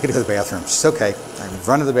woman, I said, I could go to the bathroom. She said, okay. I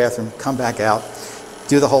run to the bathroom, come back out,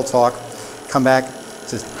 do the whole talk, come back,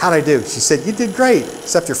 says, how'd I do? She said, you did great,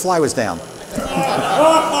 except your fly was down.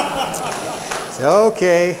 I said,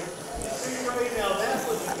 okay.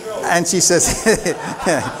 And she says,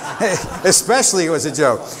 especially it was a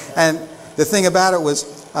joke. And the thing about it was,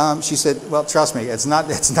 she said, well, trust me, it's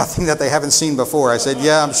nothing that they haven't seen before. I said,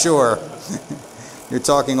 yeah, I'm sure. You're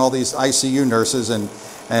talking all these ICU nurses and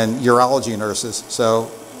urology nurses.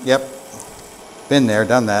 So, yep, been there,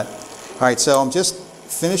 done that. All right, so I'm just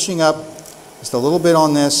finishing up just a little bit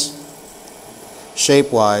on this,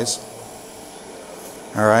 shape-wise.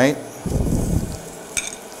 All right.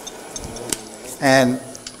 And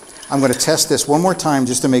I'm going to test this one more time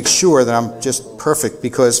just to make sure that I'm just perfect,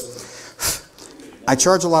 because I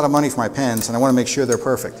charge a lot of money for my pens and I want to make sure they're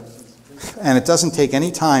perfect. And it doesn't take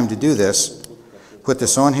any time to do this. Put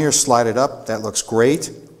this on here, slide it up. That looks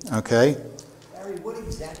great. Okay. Harry, what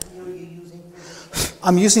exactly are you using for this?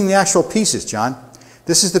 I'm using the actual pieces, John.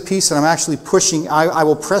 This is the piece that I'm actually pushing. I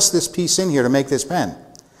will press this piece in here to make this pen.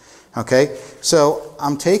 Okay. So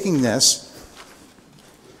I'm taking this.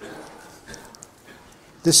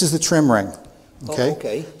 This is the trim ring. Okay. Oh,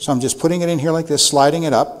 okay. So I'm just putting it in here like this, sliding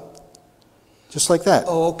it up, just like that.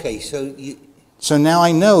 Oh, okay, so you, So now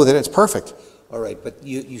I know that it's perfect. all right, but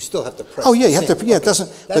you still have to press. Oh, yeah, you this have to, in. yeah, it Okay. doesn't,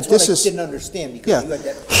 That's but what this I is, didn't understand, because Yeah. you had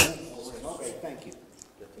that. Okay, thank you.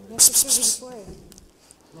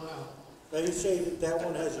 Now you say that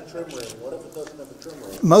one has a trim ring, what if it doesn't have a trim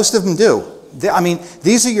ring? most of them do. I mean,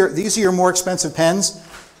 these are your more expensive pens,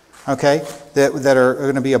 okay, that are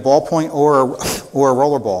going to be a ballpoint or a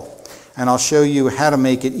roller ball. And I'll show you how to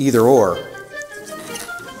make it either or.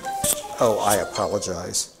 Oh, I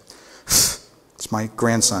apologize. It's my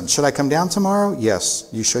grandson. Should I come down tomorrow? Yes,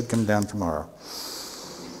 you should come down tomorrow.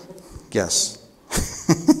 Yes.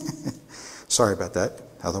 Sorry about that.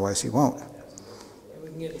 Otherwise, he won't. We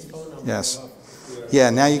can get his phone number. Yes. Yeah,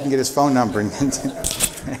 now you can get his phone number.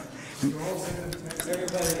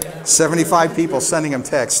 75 people sending him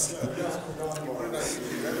texts.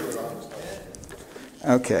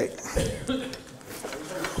 Okay.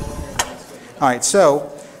 All right,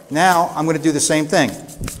 so now I'm going to do the same thing.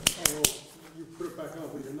 You put it back on,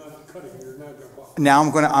 but you're not cutting, you're not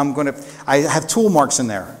going to. Now I have tool marks in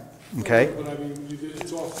there, okay? But I mean,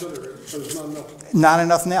 it's off center, so there's not enough. Not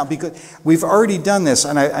enough now, because we've already done this,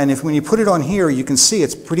 and when you put it on here, you can see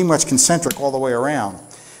it's pretty much concentric all the way around.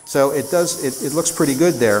 So it looks pretty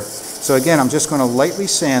good there. So again, I'm just going to lightly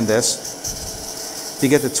sand this to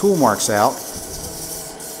get the tool marks out.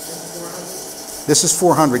 This is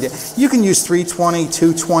 400. You can use 320,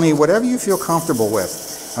 220, whatever you feel comfortable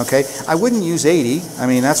with. Okay, I wouldn't use 80. I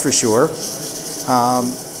mean, that's for sure.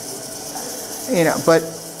 But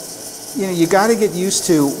you got to get used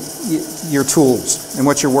to your tools and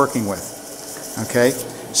what you're working with. Okay,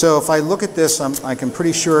 so if I look at this, I can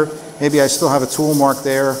pretty sure maybe I still have a tool mark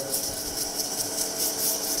there.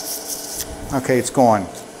 Okay, it's gone.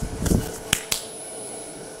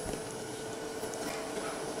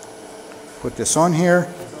 Put this on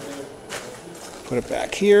here, put it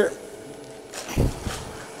back here.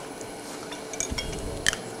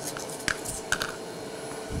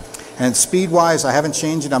 And speed-wise, I haven't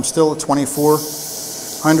changed it. I'm still at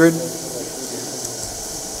 2400.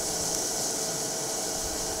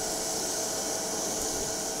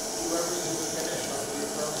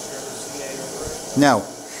 No.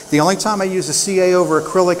 The only time I use a CA over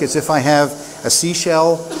acrylic is if I have a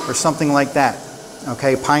seashell or something like that.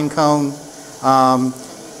 Okay, pine cone.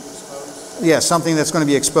 Yeah, something that's going to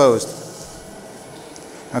be exposed.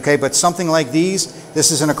 Okay, but something like these,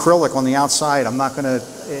 this is an acrylic on the outside. I'm not going to,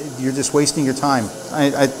 you're just wasting your time.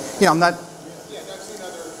 I'm not.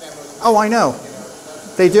 Oh, I know.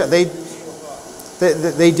 They do. They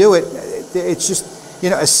do it. It's just,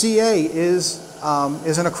 a CA is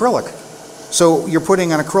an acrylic. So you're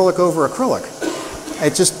putting an acrylic over acrylic.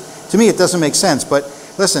 It just, to me, it doesn't make sense. But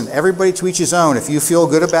listen, everybody to each his own. If you feel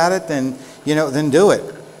good about it, then then do it.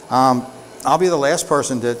 I'll be the last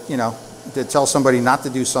person to to tell somebody not to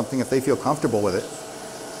do something if they feel comfortable with it.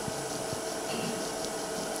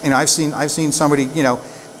 I've seen somebody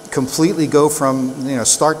completely go from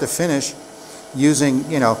start to finish using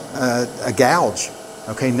a gouge.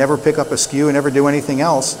 Okay, never pick up a skew and never do anything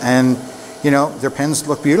else, and their pens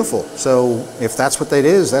look beautiful. So if that's what it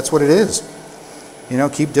is, that's what it is.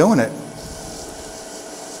 Keep doing it.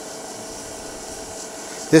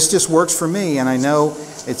 This just works for me, and I know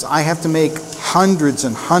I have to make hundreds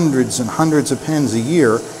and hundreds and hundreds of pens a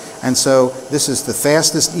year, and so this is the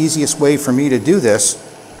fastest, easiest way for me to do this,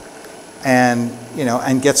 and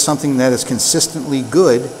and get something that is consistently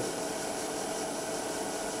good.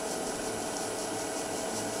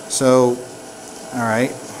 So, all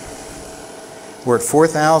right, we're at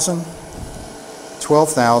 4,000,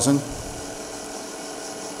 12,000.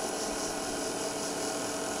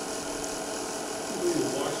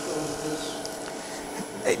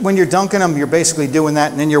 When you're dunking them, you're basically doing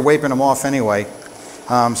that, and then you're wiping them off anyway.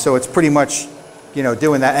 So it's pretty much,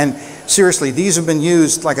 doing that. And seriously, these have been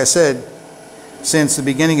used, like I said, since the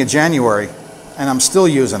beginning of January, and I'm still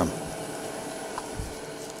using them.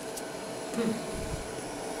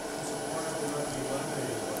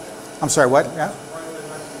 I'm sorry, what? Yeah?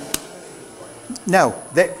 No,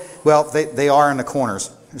 they are in the corners.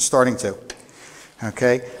 They're starting to.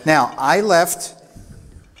 Okay. Now I left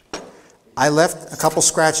a couple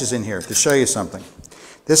scratches in here to show you something.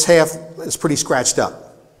 This half is pretty scratched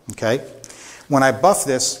up. Okay. When I buff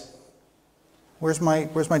this, where's my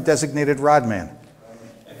designated rod man?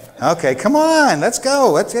 Okay, come on, let's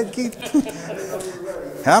go.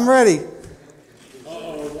 I'm ready.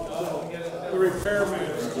 The repairman.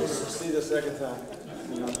 See the second time.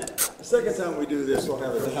 The second time we do this, we'll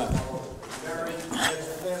have it done.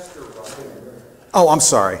 Oh, I'm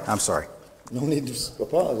sorry. No need to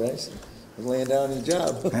apologize. I was laying down your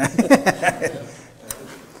job.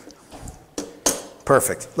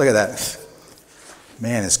 Perfect. Look at that.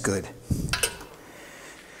 Man, it's good.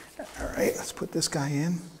 All right, let's put this guy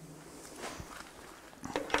in.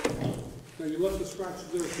 Now you left the scratches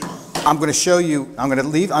there. I'm going to show you. I'm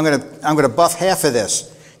going to buff half of this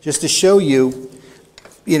just to show you,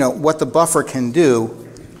 what the buffer can do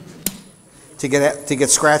to get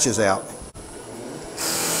scratches out.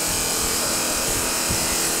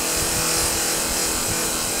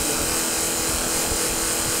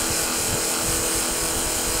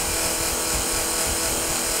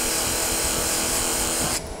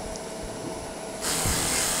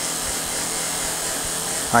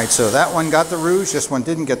 All right, so that one got the rouge, this one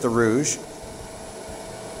didn't get the rouge.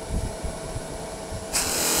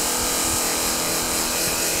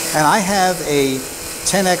 And I have a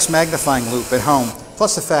 10x magnifying loupe at home,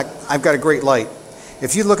 plus the fact I've got a great light.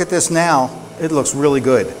 If you look at this now, it looks really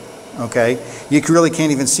good, okay? You really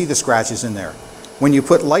can't even see the scratches in there. When you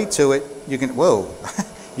put light to it, you can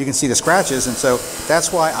see the scratches, and so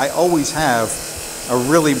that's why I always have a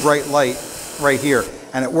really bright light right here.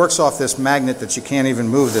 And it works off this magnet that you can't even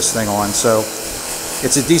move this thing on, so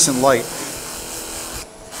it's a decent light.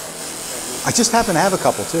 I just happen to have a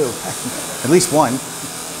couple too, at least one.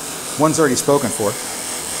 One's already spoken for.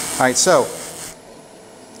 All right, so,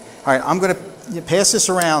 I'm going to pass this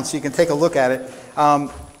around so you can take a look at it.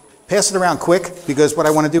 Pass it around quick, because what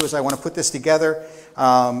I want to do is I want to put this together,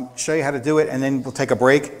 show you how to do it, and then we'll take a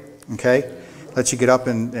break, okay? Let you get up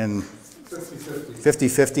and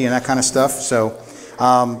 50-50 and that kind of stuff. So.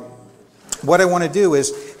 What I want to do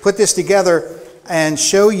is put this together and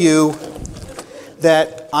show you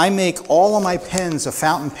that I make all of my pens a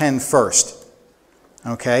fountain pen first.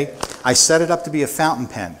 Okay? I set it up to be a fountain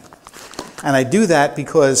pen. And I do that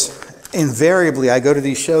because invariably I go to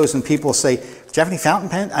these shows and people say, "Do you have any fountain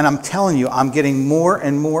pen?" And I'm telling you, I'm getting more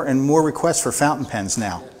and more and more requests for fountain pens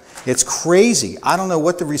now. It's crazy. I don't know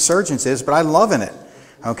what the resurgence is, but I'm loving it.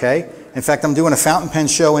 Okay? In fact, I'm doing a fountain pen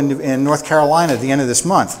show in North Carolina at the end of this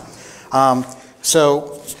month.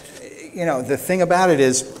 So, the thing about it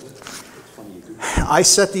is, I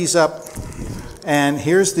set these up, and I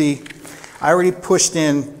already pushed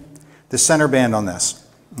in the center band on this,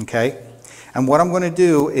 okay? And what I'm going to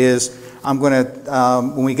do is, I'm going to,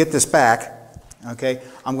 when we get this back, okay,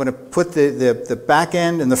 I'm going to put the back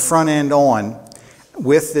end and the front end on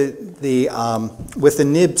with the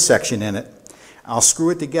nib section in it. I'll screw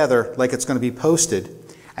it together like it's going to be posted,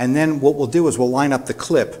 and then what we'll do is we'll line up the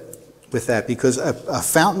clip with that, because a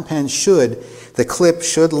fountain pen the clip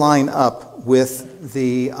should line up with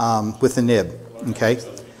the nib, okay?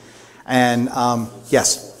 And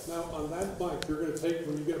yes. Now, on that bike, you're gonna take,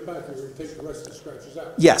 when you get it back, you're gonna take the rest of the scratches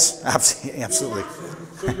out. Yes, absolutely.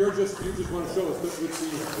 So you just wanna show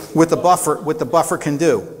us What the buffer can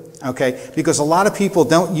do, okay? Because a lot of people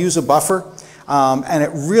don't use a buffer, and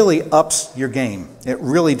it really ups your game. It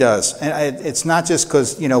really does. And it's not just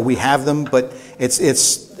because, you know, we have them, but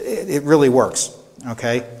it really works,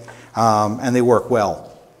 okay? And they work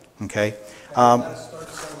well, okay?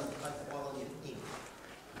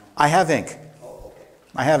 I have ink.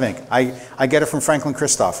 I have ink. I get it from Franklin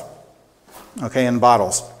Christoph, okay, in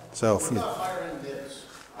bottles. So if you,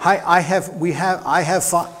 I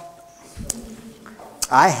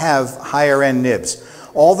have higher end nibs.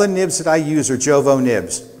 All the nibs that I use are Jovo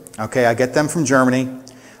nibs. Okay, I get them from Germany.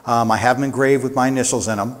 I have them engraved with my initials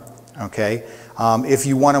in them. Okay, if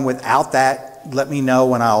you want them without that, let me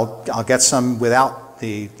know and I'll get some without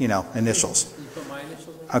the initials. You put my initials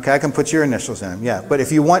in? Okay, I can put your initials in them. Yeah, but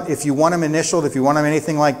if you want them initialed, if you want them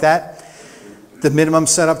anything like that, the minimum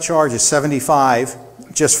setup charge is $75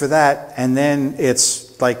 just for that, and then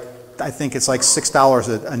it's like, I think it's like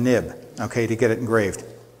 $6 a nib. Okay, to get it engraved.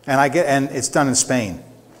 And it's done in Spain.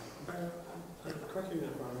 Correct me if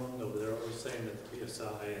I'm wrong, though, but they're always saying that the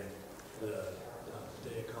PSI and the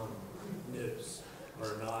Daycom nibs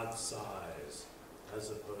are an odd size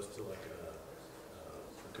as opposed to like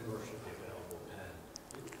a commercially available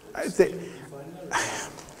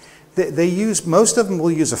pen. They use, most of them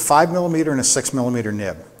will use a 5mm and a 6mm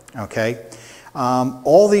nib. Okay,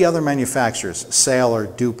 all the other manufacturers, Sailor,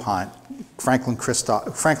 DuPont, Franklin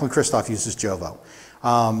Christoph uses Jovo.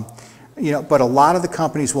 But a lot of the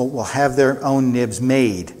companies will have their own nibs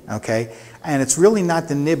made, okay? And it's really not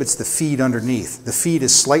the nib, it's the feed underneath. The feed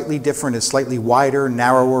is slightly different, it's slightly wider,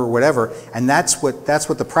 narrower, whatever, and that's what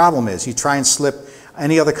the problem is. You try and slip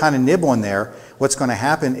any other kind of nib on there, what's going to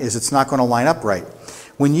happen is it's not going to line up right.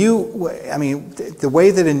 The way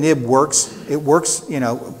that a nib works, it works,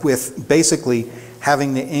 with basically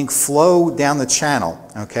having the ink flow down the channel,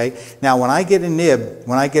 okay? Now, when I get a nib,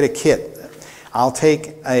 when I get a kit, I'll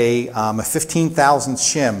take a 15,000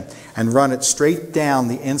 shim and run it straight down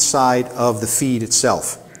the inside of the feed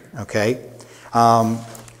itself, okay?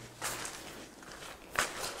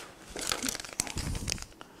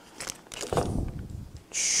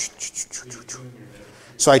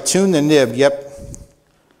 So I tune the nib, yep.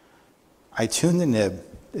 I tune the nib.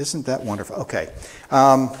 Isn't that wonderful? Okay.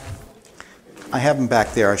 I have them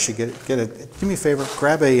back there. I should get it. Do me a favor.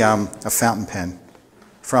 Grab a fountain pen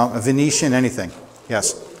from a Venetian, anything.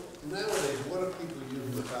 Yes. Nowadays, what are people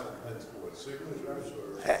using the fountain pens for? Signatures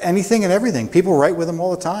or? Anything and everything. People write with them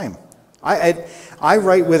all the time. I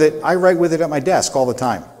write with it. I write with it at my desk all the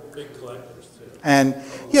time. Big collectors too. And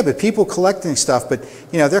yeah, but people collecting stuff. But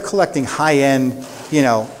they're collecting high-end.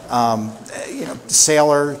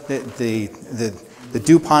 Sailor, the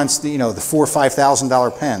DuPonts, the $4,000 or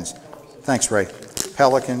 $5,000 pens. Thanks, Ray.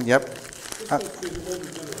 Pelican, yep.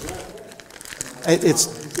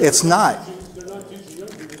 It's not.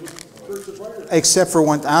 Except for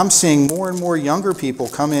when I'm seeing more and more younger people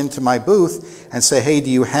come into my booth and say, "Hey, do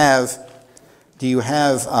you have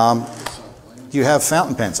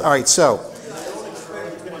fountain pens?" All right, so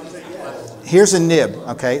here's a nib.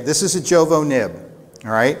 Okay, this is a Jovo nib.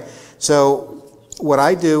 All right, so what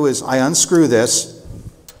I do is I unscrew this.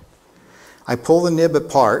 I pull the nib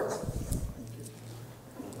apart.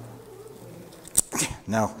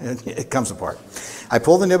 No, it comes apart. I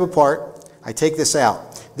pull the nib apart. I take this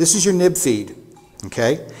out. This is your nib feed.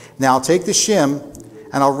 Okay? Now I'll take the shim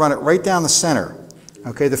and I'll run it right down the center.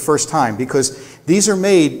 Okay, the first time, because these are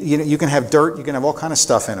made, you can have dirt, you can have all kind of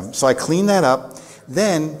stuff in them. So I clean that up.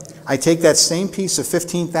 Then I take that same piece of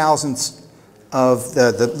 15 thousandths of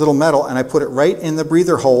the little metal and I put it right in the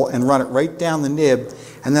breather hole and run it right down the nib.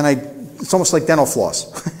 And then it's almost like dental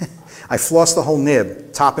floss. I floss the whole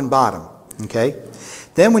nib, top and bottom. Okay?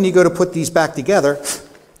 Then when you go to put these back together,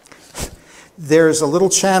 there's a little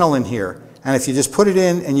channel in here. And if you just put it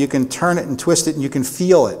in and you can turn it and twist it and you can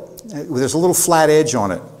feel it. There's a little flat edge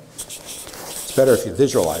on it. It's better if you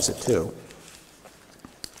visualize it too.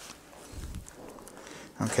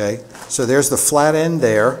 Okay, so there's the flat end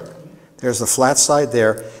there. There's the flat side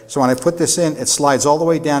there. So when I put this in, it slides all the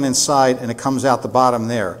way down inside and it comes out the bottom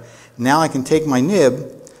there. Now I can take my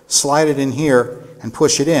nib, slide it in here, and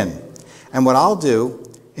push it in. And what I'll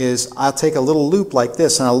do is I'll take a little loop like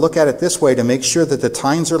this, and I'll look at it this way to make sure that the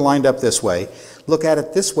tines are lined up this way. Look at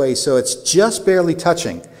it this way so it's just barely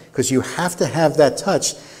touching, because you have to have that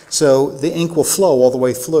touch so the ink will flow all the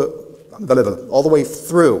way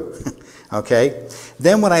through. Okay?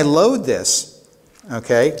 Then when I load this,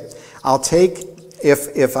 okay, I'll take,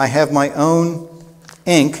 if I have my own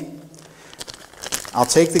ink, I'll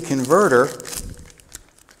take the converter,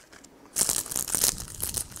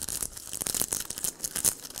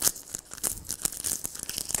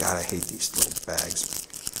 God, I hate these little bags.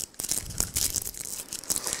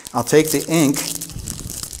 I'll take the ink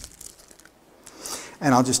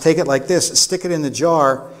and I'll just take it like this, stick it in the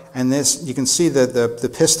jar, and this, you can see the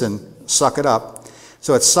piston suck it up.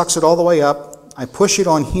 So it sucks it all the way up. I push it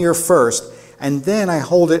on here first, and then I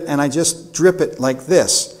hold it and I just drip it like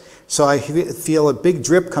this. So I feel a big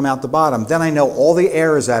drip come out the bottom. Then I know all the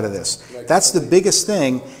air is out of this. That's the biggest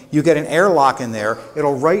thing. You get an airlock in there.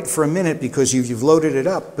 It'll write for a minute because you've loaded it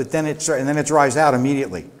up, but then it dries out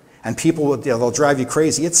immediately. And people will, they'll drive you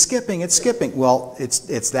crazy. It's skipping, it's skipping. Well,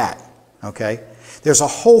 it's that, okay? There's a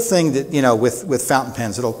whole thing that, with fountain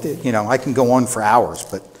pens, I can go on for hours,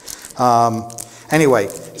 but anyway,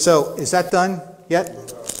 so is that done yet?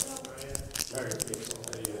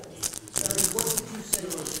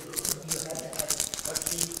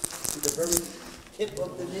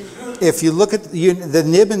 If you look at the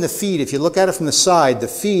nib and the feed, if you look at it from the side, the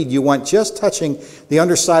feed, you want just touching the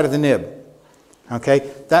underside of the nib.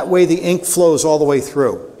 Okay? That way the ink flows all the way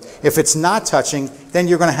through. If it's not touching, then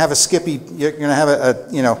you're going to have you're going to have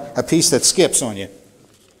a piece that skips on you.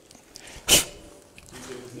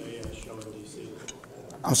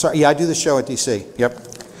 I'm sorry, yeah, I do the show at DC. Yep.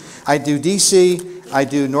 I do DC, I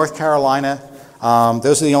do North Carolina.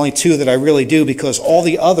 Those are the only two that I really do, because all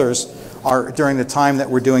the others are during the time that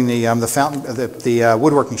we're doing the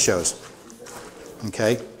woodworking shows.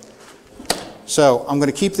 Okay? So I'm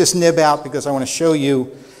going to keep this nib out because I want to show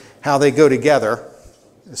you how they go together.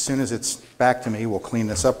 As soon as it's back to me, we'll clean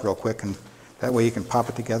this up real quick, and that way you can pop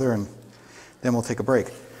it together, and then we'll take a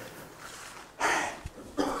break.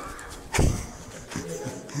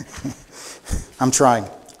 I'm trying.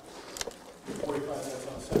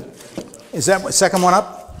 Is that second one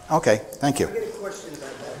up? Okay, thank you. I get a question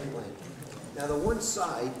about that blank. Now, the one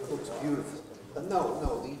side looks beautiful. No,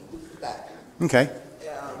 the back. Okay.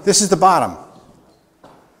 This is the bottom.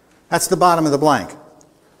 That's the bottom of the blank.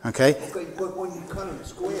 Okay? Okay, but when you cut them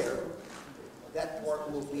square, that part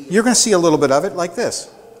will be... You're going to see a little bit of it like this.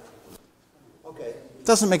 Okay.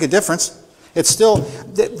 Doesn't make a difference. It's still,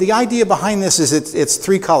 the idea behind this is it's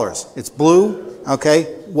three colors. It's blue, okay,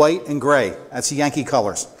 white, and gray. That's the Yankee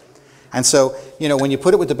colors. And so, when you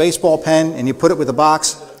put it with the baseball pen and you put it with the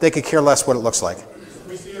box, they could care less what it looks like.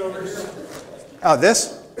 We see it over here. Oh,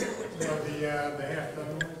 this? The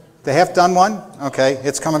half-done one. The half-done one? Okay,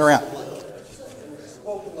 it's coming around.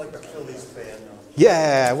 Spoken like a Phillies fan.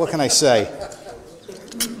 Yeah, what can I say?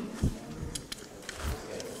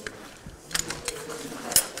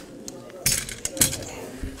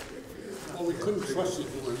 Well, we couldn't trust you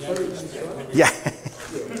for Yankees. Yeah.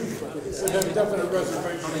 We have a definite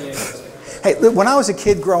reservation. Hey, when I was a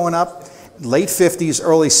kid growing up, late 50s,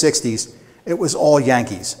 early 60s, it was all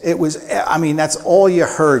Yankees. It was, that's all you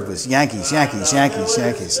heard was Yankees, Yankees, Yankees,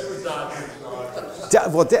 Yankees.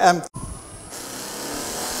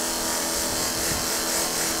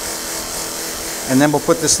 And then we'll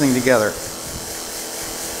put this thing together.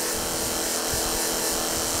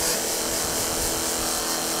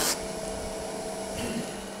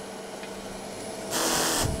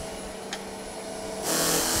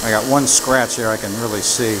 I got one scratch here I can really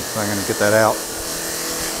see, so I'm going to get that out.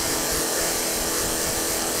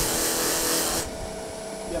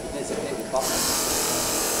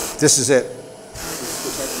 This is it.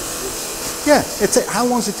 Yeah, how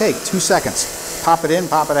long does it take? 2 seconds. Pop it in,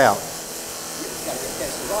 pop it out.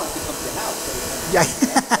 Yeah,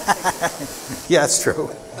 yeah, that's true.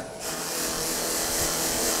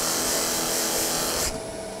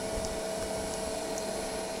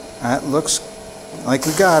 That looks like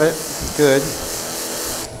we got it. Good.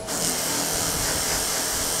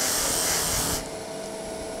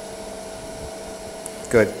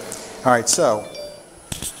 Good. All right, so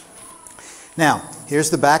now here's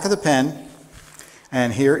the back of the pen,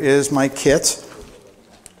 and here is my kit.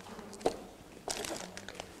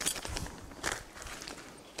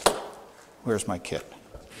 Where's my kit?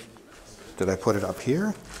 Did I put it up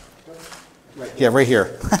here? Yeah, right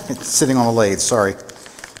here. It's sitting on a lathe, sorry.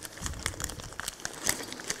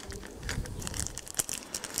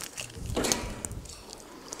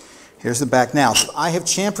 Here's the back. Now, I have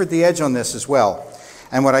chamfered the edge on this as well.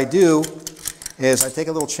 And what I do is I take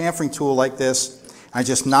a little chamfering tool like this, I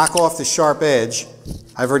just knock off the sharp edge.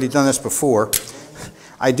 I've already done this before.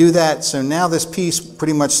 I do that, so now this piece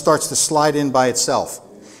pretty much starts to slide in by itself.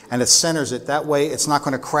 And it centers it. That way it's not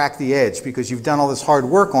going to crack the edge because you've done all this hard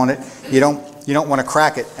work on it. You don't want to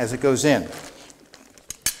crack it as it goes in.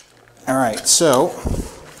 All right, so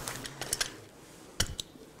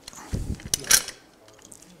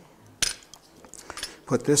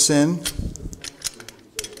put this in.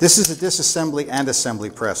 This is a disassembly and assembly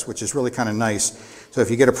press, which is really kind of nice. So if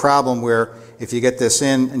you get a problem where if you get this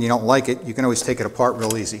in and you don't like it, you can always take it apart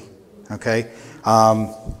real easy. Okay?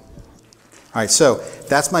 All right, so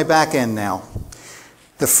that's my back end now.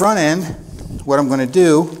 The front end, what I'm going to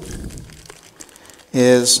do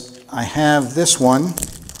is I have this one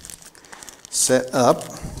set up.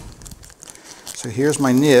 So here's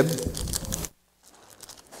my nib.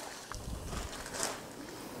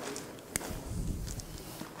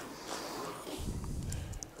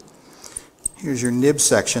 Here's your nib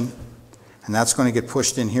section, and that's going to get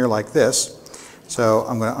pushed in here like this. So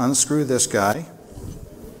I'm going to unscrew this guy.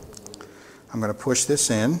 I'm going to push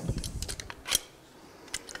this in.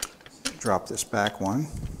 Drop this back one.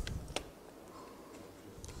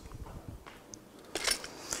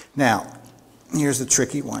 Now, here's the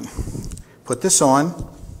tricky one. Put this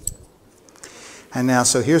on. And now,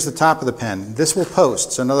 so here's the top of the pen. This will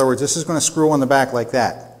post. So in other words, this is going to screw on the back like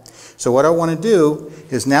that. So what I want to do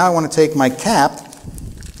is now I want to take my cap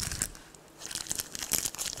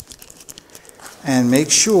and make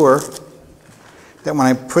sure that when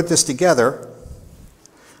I put this together,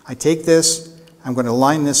 I take this, I'm going to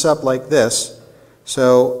line this up like this,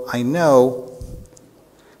 so I know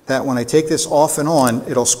that when I take this off and on,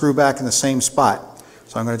 it'll screw back in the same spot.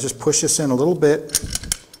 So I'm going to just push this in a little bit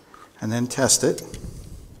and then test it.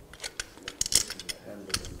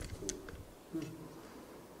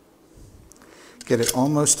 Get it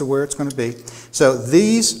almost to where it's going to be. So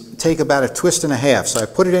these take about a twist and a half. So I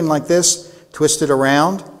put it in like this, twist it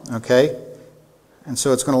around, okay? And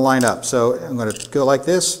so it's going to line up. So I'm going to go like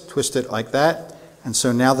this, twist it like that, and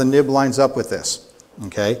so now the nib lines up with this,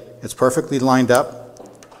 okay? It's perfectly lined up.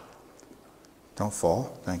 Don't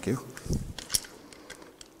fall, thank you.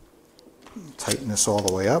 Tighten this all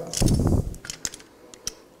the way up.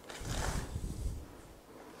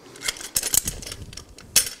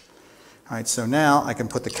 All right, so now I can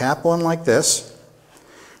put the cap on like this,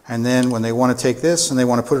 and then when they want to take this and they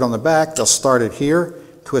want to put it on the back, they'll start it here,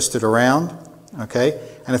 twist it around, okay?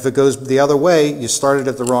 And if it goes the other way, you started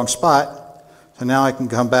at the wrong spot, so now I can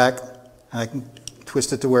come back and I can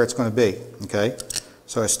twist it to where it's going to be, okay?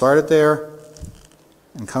 So I started there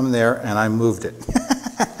and come there, and I moved it.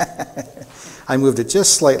 I moved it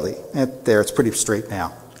just slightly. There, it's pretty straight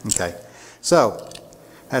now, okay? So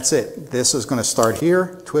that's it. This is going to start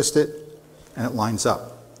here, twist it, and it lines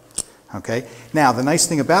up. Okay? Now, the nice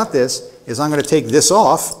thing about this is I'm going to take this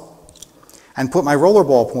off and put my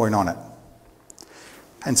rollerball point on it.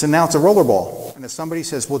 And so now it's a rollerball. And if somebody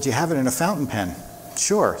says, well, do you have it in a fountain pen?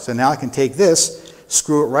 Sure. So now I can take this,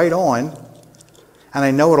 screw it right on, and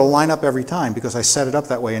I know it'll line up every time because I set it up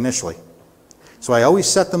that way initially. So I always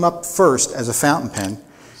set them up first as a fountain pen,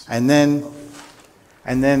 and then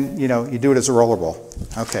you know, you do it as a rollerball.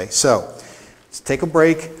 Okay, so let's take a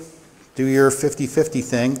break. Do your 50-50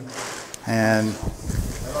 thing, and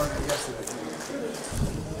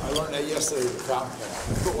I learned that yesterday with the fountain pen.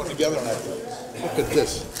 I put one together and I thought, look at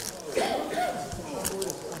this.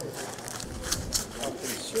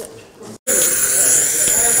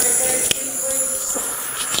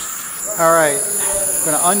 all right, I'm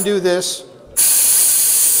going to undo this.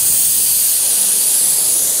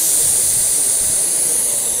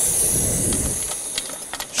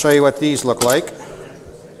 Show you what these look like.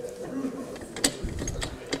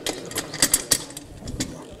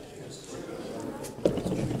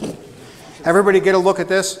 Everybody get a look at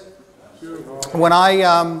this. When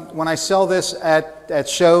I sell this at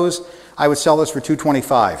shows, I would sell this for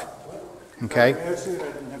 $225. Okay.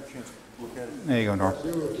 There you go, Norm.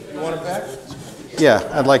 You want it back? Yeah,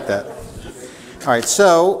 I'd like that. All right,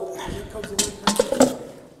 so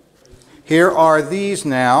here are these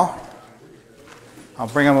now. I'll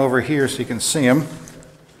bring them over here so you can see them.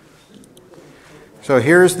 So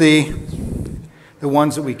here's the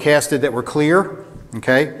ones that we casted that were clear.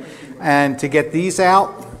 Okay. And to get these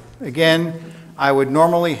out, again, I would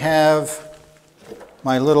normally have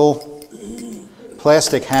my little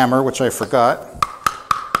plastic hammer, which I forgot.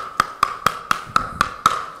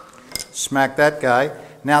 Smack that guy.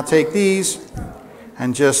 Now take these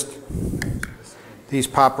and just, these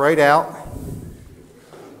pop right out.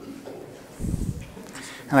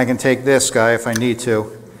 and I can take this guy if I need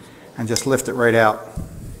to and just lift it right out.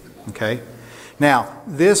 Okay. Now,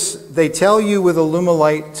 this, they tell you with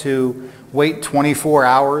Alumilite to wait 24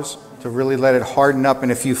 hours to really let it harden up,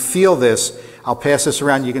 and if you feel this, I'll pass this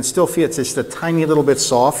around. You can still feel it's just a tiny little bit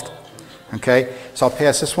soft. Okay, so I'll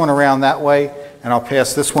pass this one around that way, and I'll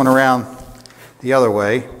pass this one around the other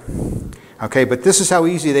way. Okay, but this is how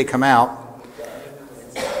easy they come out.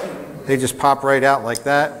 They just pop right out like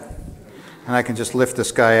that, and I can just lift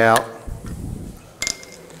this guy out.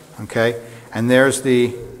 Okay, and there's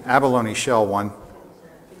the abalone shell one.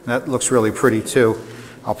 That looks really pretty too.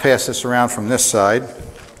 I'll pass this around from this side.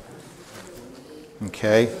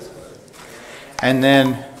 Okay, and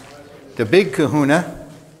then the big kahuna.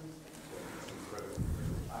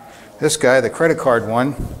 This guy, the credit card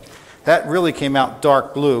one, that really came out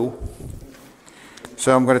dark blue.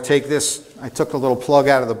 So I'm going to take this, I took the little plug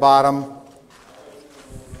out of the bottom.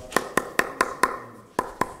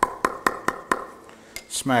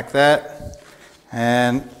 Smack that.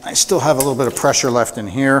 And I still have a little bit of pressure left in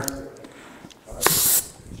here.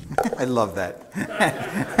 I love that.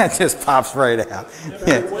 That just pops right out.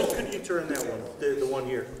 When could you turn that one, the one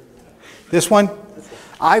here? This one?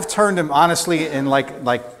 I've turned them honestly in like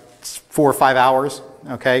 4 or 5 hours,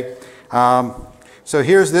 okay? So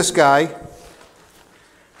here's this guy.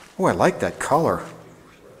 Oh, I like that color.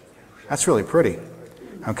 That's really pretty,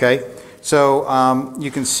 okay? So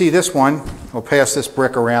you can see this one. We'll pass this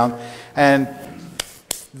brick around. And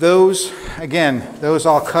those, again, those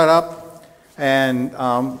all cut up, and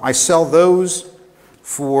I sell those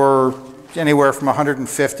for anywhere from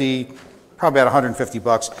 150, probably about 150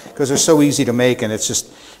 bucks, because they're so easy to make, and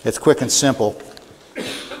it's quick and simple.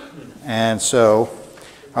 And so,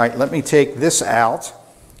 all right, let me take this out.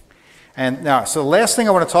 And now, so the last thing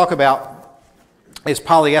I want to talk about is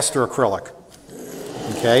polyester acrylic.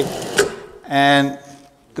 Okay? And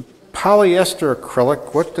the polyester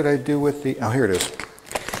acrylic, what did I do with the, oh, here it is.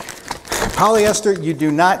 Polyester, you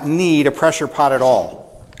do not need a pressure pot at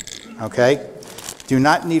all. Okay? Do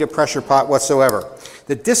not need a pressure pot whatsoever.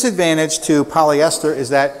 The disadvantage to polyester is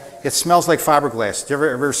that it smells like fiberglass. Do you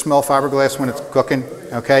ever smell fiberglass when it's cooking?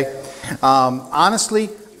 Okay? Honestly,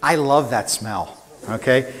 I love that smell.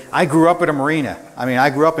 Okay? I grew up at a marina. I mean, I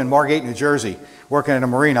grew up in Margate, New Jersey, working at a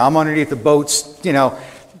marina. I'm underneath the boats, you know,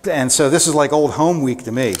 and so this is like old home week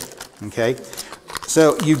to me. Okay?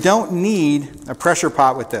 So you don't need a pressure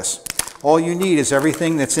pot with this. All you need is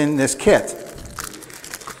everything that's in this kit.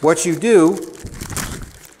 What you do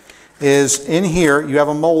is in here, you have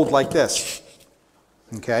a mold like this.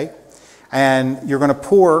 Okay? And you're going to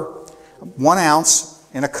pour 1 ounce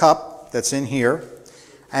in a cup that's in here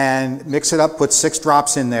and mix it up, put 6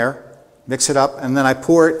 drops in there, mix it up, and then I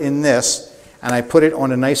pour it in this and I put it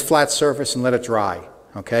on a nice flat surface and let it dry.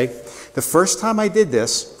 Okay? The first time I did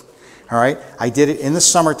this, all right, I did it in the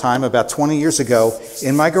summertime about 20 years ago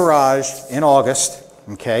in my garage in August,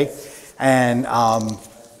 okay, and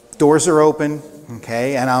doors are open,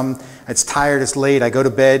 okay, and it's tired, it's late, I go to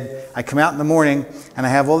bed, I come out in the morning, and I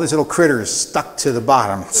have all these little critters stuck to the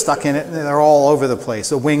bottom, stuck in it, and they're all over the place,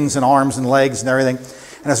 the wings and arms and legs and everything,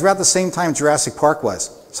 and it was about the same time Jurassic Park was,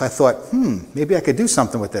 so I thought, maybe I could do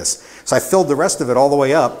something with this. So I filled the rest of it all the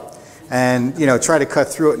way up, and, you know, try to cut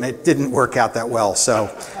through it, and it didn't work out that well,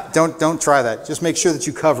 so don't try that. Just make sure that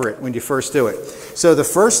you cover it when you first do it. So the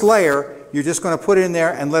first layer, you're just going to put it in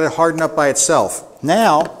there and let it harden up by itself.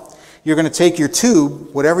 Now, you're going to take your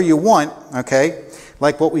tube, whatever you want, okay,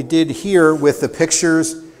 like what we did here with the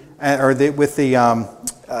pictures, or with the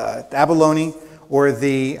abalone, or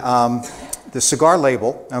the cigar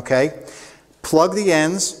label, okay. Plug the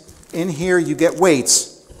ends. In here, you get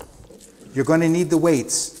weights. You're going to need the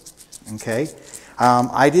weights. Okay,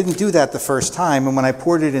 I didn't do that the first time, and when I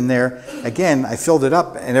poured it in there, again, I filled it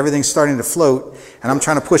up, and everything's starting to float, and I'm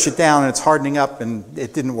trying to push it down, and it's hardening up, and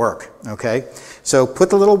it didn't work, okay? So put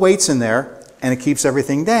the little weights in there, and it keeps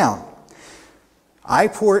everything down. I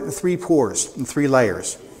pour it in 3 pours, in 3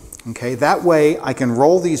 layers, okay? That way, I can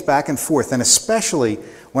roll these back and forth, and especially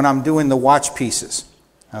when I'm doing the watch pieces,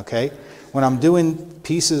 okay? When I'm doing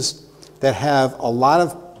pieces that have a lot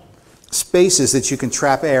of spaces that you can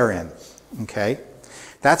trap air in. Okay,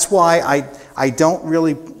 that's why I don't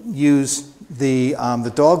really use the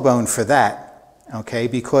dog bone for that. Okay,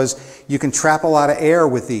 because you can trap a lot of air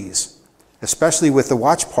with these, especially with the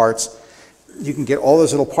watch parts. You can get all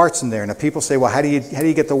those little parts in there. Now people say, well, how do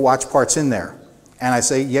you get the watch parts in there? And I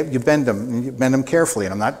say, yeah, you bend them. And you bend them carefully.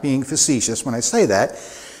 And I'm not being facetious when I say that.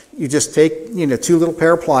 You just take 2 little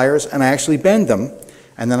pair of pliers and I actually bend them,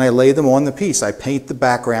 and then I lay them on the piece. I paint the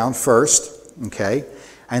background first. Okay.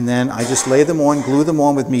 and then I just lay them on, glue them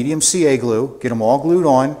on with medium CA glue, get them all glued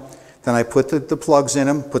on. Then I put the plugs in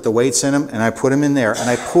them, put the weights in them, and I put them in there, and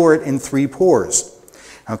I pour it in 3 pours.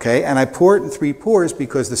 Okay, and I pour it in 3 pours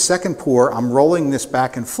because the second pour, I'm rolling this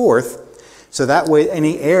back and forth, so that way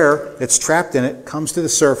any air that's trapped in it comes to the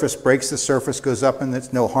surface, breaks the surface, goes up, and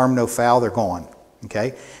it's no harm, no foul, they're gone.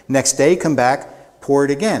 Okay, next day, come back, pour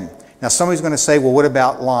it again. Now somebody's going to say, well, what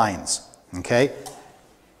about lines? Okay,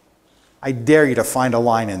 I dare you to find a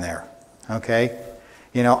line in there. Okay,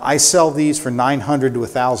 you know, I sell these for $900 to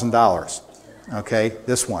 $1,000. Okay,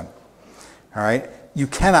 this one. All right, you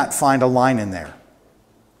cannot find a line in there.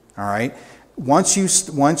 All right, once you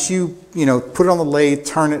put it on the lathe,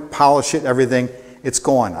 turn it, polish it, everything, it's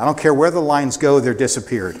gone. I don't care where the lines go, they're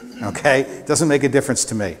disappeared. Okay, it doesn't make a difference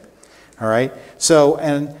to me. All right, so,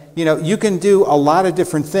 and you know, you can do a lot of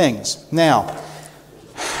different things. Now,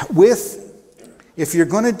 if you're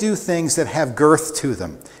going to do things that have girth to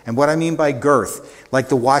them, and what I mean by girth, like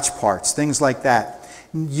the watch parts, things like that,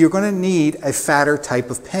 you're going to need a fatter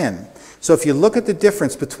type of pen. So if you look at the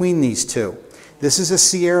difference between these two, this is a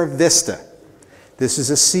Sierra Vista. This is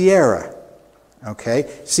a Sierra.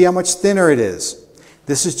 Okay, see how much thinner it is.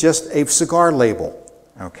 This is just a cigar label.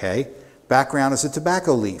 Okay, background is a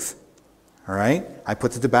tobacco leaf. All right, I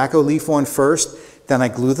put the tobacco leaf on first, then I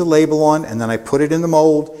glue the label on, and then I put it in the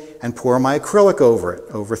mold and pour my acrylic over it,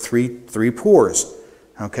 over three pours.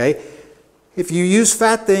 Okay, if you use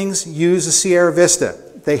fat things, use a Sierra Vista.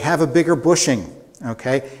 They have a bigger bushing.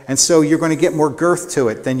 Okay, and so you're going to get more girth to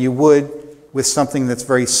it than you would with something that's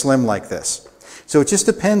very slim like this. So it just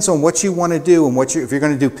depends on what you want to do, and if you're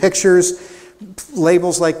going to do pictures,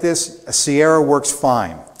 labels like this, a Sierra works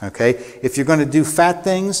fine. Okay, if you're going to do fat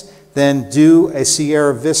things, then do a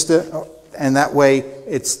Sierra Vista, and that way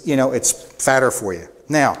it's, you know, it's fatter for you.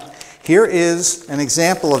 Now, here is an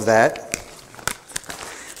example of that.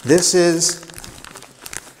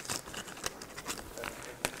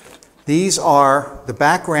 These are, the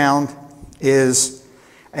background is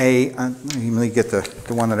let me get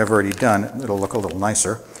the one that I've already done. It'll look a little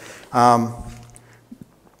nicer.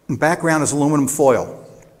 Background is aluminum foil.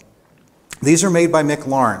 These are made by Mick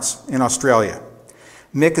Lawrence in Australia.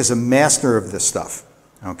 Mick is a master of this stuff.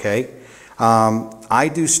 Okay, I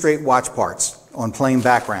do straight watch parts on plain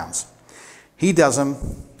backgrounds. He does them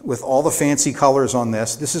with all the fancy colors on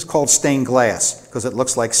this. This is called stained glass because it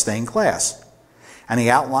looks like stained glass, and he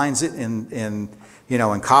outlines it in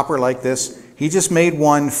copper like this. He just made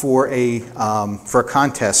one for a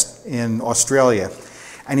contest in Australia,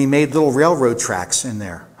 and he made little railroad tracks in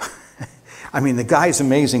there. I mean, the guy's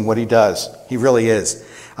amazing what he does. He really is.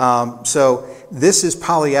 So this is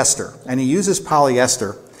polyester, and he uses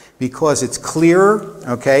polyester because it's clearer,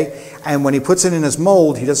 okay? And when he puts it in his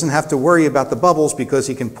mold, he doesn't have to worry about the bubbles because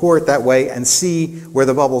he can pour it that way and see where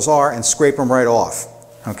the bubbles are and scrape them right off,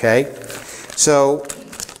 okay? So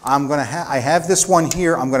I have this one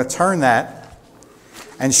here. I'm going to turn that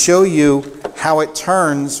and show you how it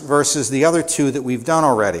turns versus the other two that we've done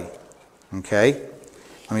already, okay?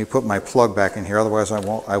 Let me put my plug back in here, otherwise I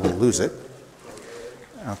will lose it.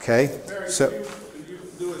 Okay, so Did you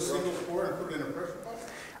do a single pour and put it in a pressure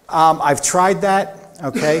pot? I've tried that.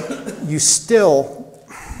 Okay, you still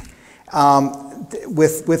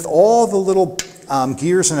with all the little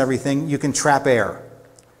gears and everything, you can trap air.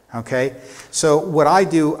 Okay, so what I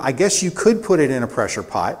do, I guess you could put it in a pressure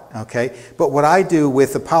pot. Okay, but what I do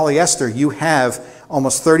with the polyester, you have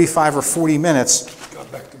almost 35 or 40 minutes.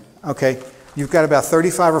 Okay, you've got about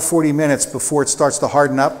 35 or 40 minutes before it starts to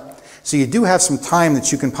harden up. So you do have some time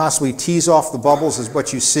that you can possibly tease off the bubbles as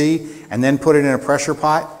what you see and then put it in a pressure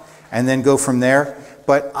pot and then go from there.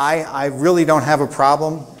 But I really don't have a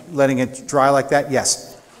problem letting it dry like that.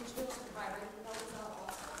 Yes?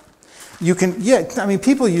 You can, yeah, I mean,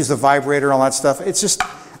 people use the vibrator and all that stuff. It's just,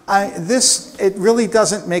 it really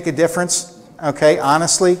doesn't make a difference, okay,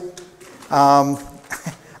 honestly.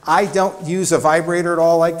 I don't use a vibrator at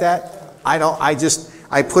all like that.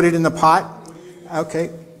 I put it in the pot. Okay.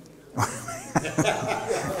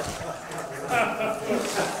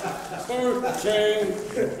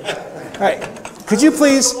 All right, could you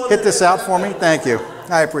please hit this out for me? Thank you.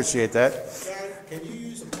 I appreciate that. Can you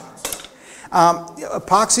use epoxy?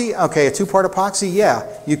 Epoxy, okay, a two-part epoxy, yeah,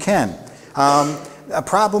 you can. A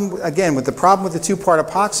problem, again, with the problem with the two-part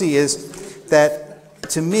epoxy is that,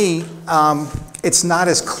 to me, it's not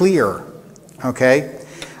as clear, okay?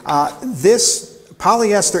 This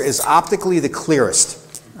polyester is optically the clearest.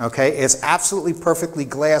 Okay, it's absolutely perfectly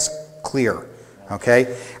glass clear, okay?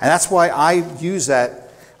 And that's why I use that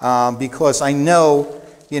because I know,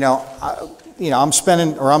 I'm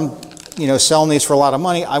spending, or I'm you know, selling these for a lot of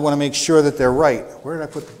money, I want to make sure that they're right. Where did I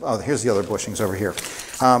put, oh, here's the other bushings over here.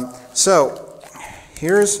 So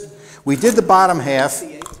we did the bottom half.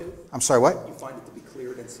 CA too? I'm sorry, what? You find it to be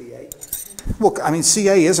clearer than CA? Well, I mean,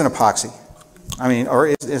 CA is an epoxy. I mean, or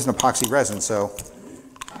is an epoxy resin, so.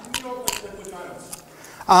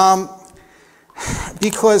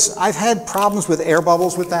 Because I've had problems with air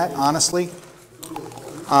bubbles with that, honestly.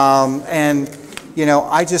 And, you know,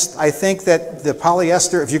 I think that the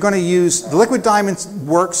polyester, if you're going to use, the liquid diamond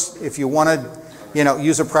works if you want to, you know,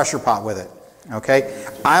 use a pressure pot with it, okay?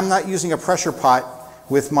 I'm not using a pressure pot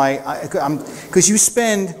with my, because you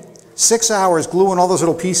spend 6 hours gluing all those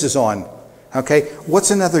little pieces on, okay? What's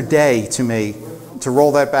another day to me to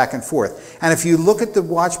roll that back and forth? And if you look at the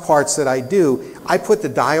watch parts that I do, I put the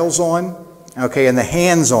dials on, okay, and the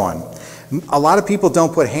hands on. A lot of people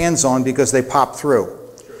don't put hands on because they pop through,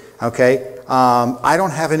 okay? I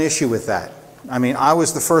don't have an issue with that. I mean, I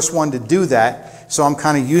was the first one to do that, so I'm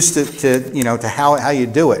kind of used to you know, to how you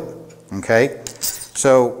do it, okay?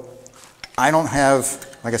 So I don't have,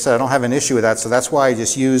 like I said, I don't have an issue with that, so that's why I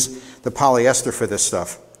just use the polyester for this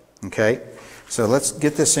stuff, okay? So let's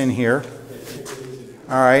get this in here.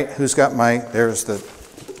 All right, who's got my, there's the,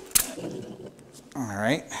 all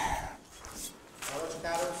right. How much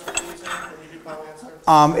catalyst are you using when you do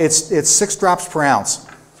polyester? It's 6 drops per ounce.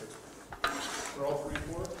 For all 3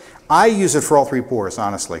 pours? I use it for all 3 pours,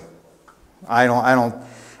 honestly. I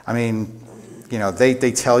mean, you know,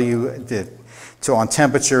 they tell you to on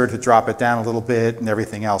temperature to drop it down a little bit and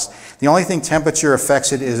everything else. The only thing temperature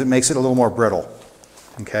affects it is it makes it a little more brittle,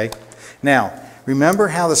 okay? Now, remember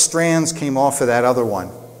how the strands came off of that other one,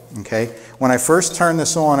 okay? When I first turn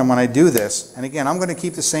this on and when I do this, and again, I'm going to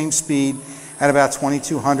keep the same speed at about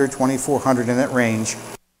 2200, 2400 in that range.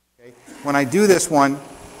 Okay? When I do this one,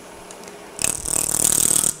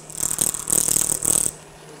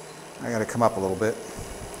 I got to come up a little bit.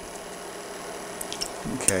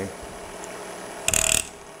 Okay.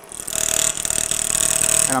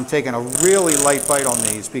 And I'm taking a really light bite on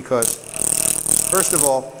these because, first of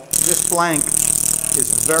all, this blank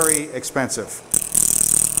is very expensive.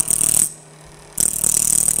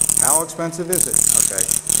 How expensive is it? Okay.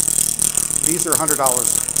 These are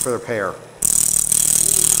 $100 for a pair.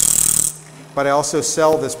 But I also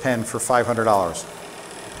sell this pen for $500.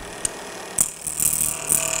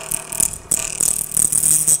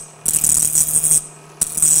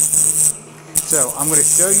 So I'm going to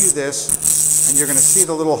show you this, and you're going to see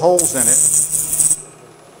the little holes in it.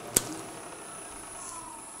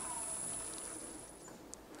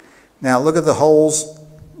 Now look at the holes.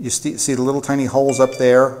 You see the little tiny holes up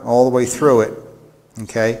there all the way through it,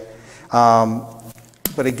 okay?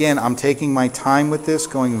 But again, I'm taking my time with this,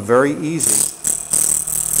 going very easy.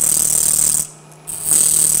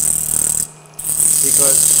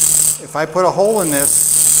 Because if I put a hole in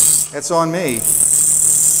this, it's on me.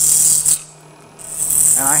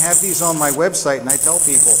 And I have these on my website, and I tell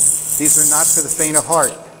people, these are not for the faint of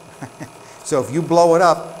heart. So if you blow it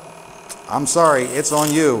up, I'm sorry, it's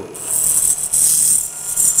on you.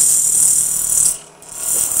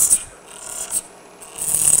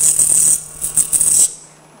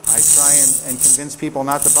 I try and convince people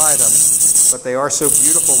not to buy them, but they are so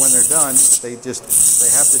beautiful when they're done, they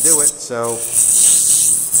have to do it, so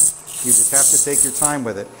you just have to take your time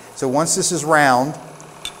with it. So once this is round,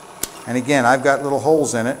 and again, I've got little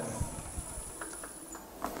holes in it.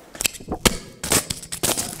 I'm going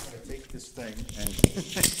to take this thing and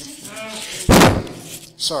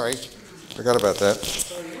sorry, forgot about that.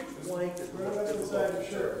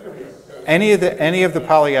 Any of the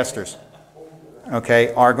polyesters,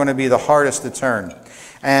 okay, are going to be the hardest to turn.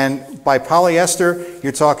 And by polyester,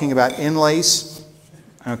 you're talking about inlace,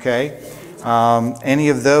 okay? Any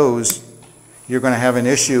of those, you're going to have an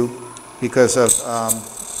issue because of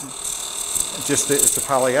it's the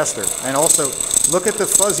polyester. And also, look at the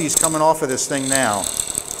fuzzies coming off of this thing now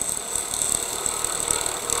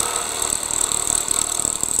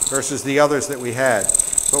versus the others that we had.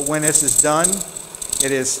 But when this is done,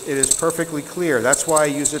 it is perfectly clear. That's why I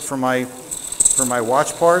use it for my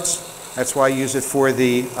watch parts. That's why I use it for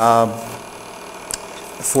the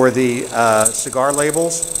cigar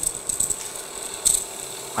labels.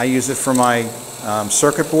 I use it for my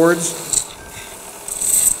circuit boards.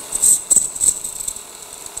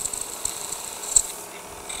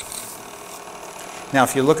 Now,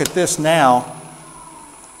 if you look at this now,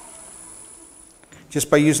 just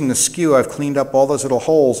by using the skew, I've cleaned up all those little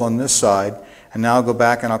holes on this side, and now I'll go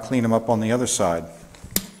back and I'll clean them up on the other side.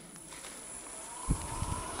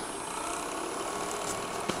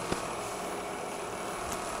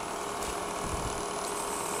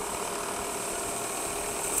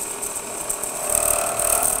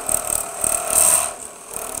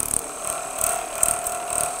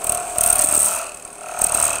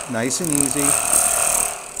 nice and easy.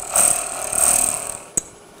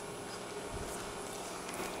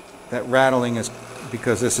 That rattling is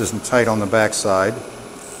because this isn't tight on the back side.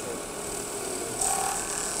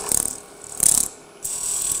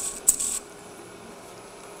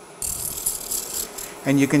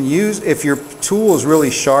 And you can use, if your tool is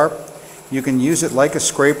really sharp, you can use it like a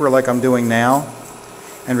scraper like I'm doing now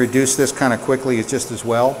and reduce this kind of quickly just as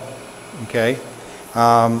well. Okay?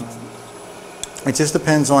 It just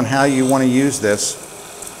depends on how you want to use this,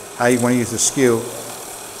 how you want to use the skew.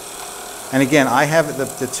 And again, I have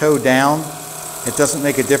the toe down. It doesn't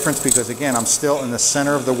make a difference because again, I'm still in the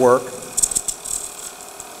center of the work.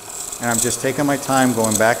 And I'm just taking my time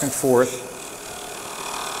going back and forth.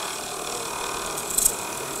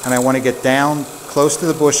 And I want to get down close to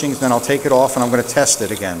the bushings, then I'll take it off and I'm going to test it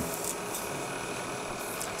again.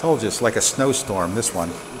 I told you, it's like a snowstorm, this one.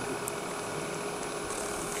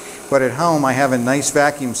 But at home, I have a nice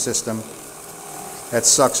vacuum system that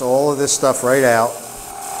sucks all of this stuff right out.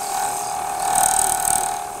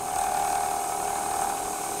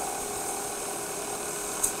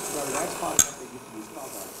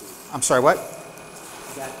 I'm sorry, what?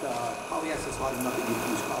 That polyester is hard enough that you can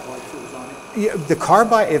use carbide tools on it? Yeah, the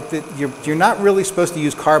carbide, you're not really supposed to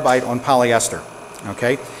use carbide on polyester,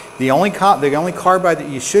 okay? The only carbide that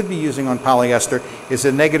you should be using on polyester is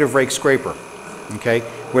a negative rake scraper, okay?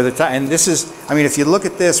 Where and this is, I mean, if you look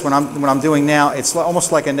at this, what I'm doing now, it's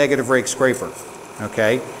almost like a negative rake scraper,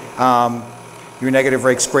 okay? Your negative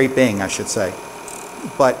rake scraping, I should say.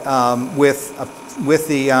 But with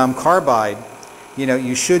the carbide, you know,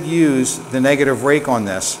 you should use the negative rake on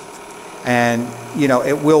this, and you know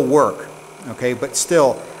it will work, okay? But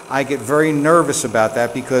still, I get very nervous about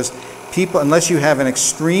that because people, unless you have an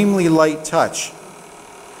extremely light touch,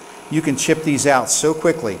 you can chip these out so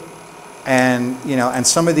quickly, and you know, and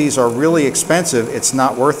some of these are really expensive. It's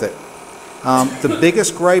not worth it. The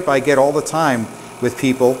biggest gripe I get all the time with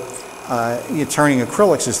people turning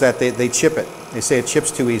acrylics is that they chip it. They say it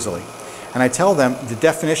chips too easily. And I tell them the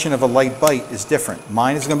definition of a light bite is different.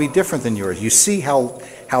 Mine is going to be different than yours. You see how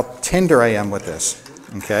tender I am with this,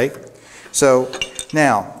 okay? So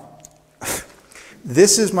now,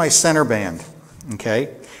 this is my center band,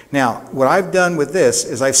 okay? Now, what I've done with this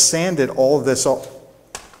is I've sanded all of this off.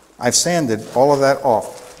 I've sanded all of that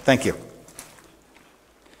off. Thank you.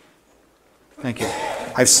 Thank you.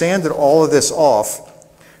 I've sanded all of this off,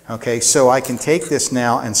 okay, so I can take this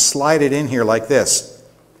now and slide it in here like this.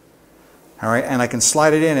 All right, and I can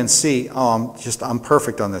slide it in and see, oh, I'm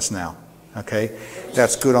perfect on this now. Okay,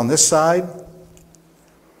 that's good on this side.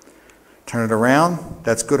 Turn it around.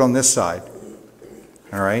 That's good on this side.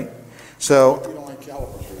 All right, so You don't like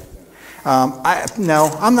calipers like that? no,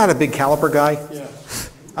 I'm not a big caliper guy. Yeah.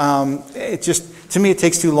 It just, to me, it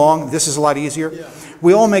takes too long. This is a lot easier. Yeah.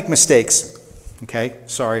 We all make mistakes. Okay,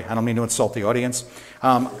 sorry, I don't mean to insult the audience.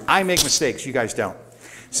 I make mistakes. You guys don't.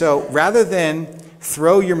 So rather than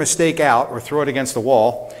throw your mistake out or throw it against the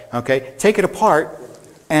wall, okay, take it apart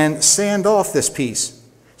and sand off this piece.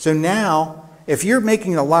 So now, if you're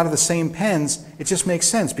making a lot of the same pens, it just makes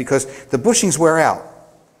sense because the bushings wear out.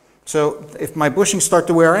 So if my bushings start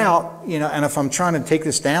to wear out, you know, and if I'm trying to take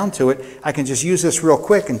this down to it, I can just use this real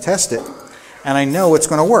quick and test it, and I know it's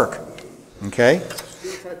going to work. Okay?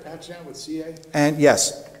 You ever try patching out with CA? And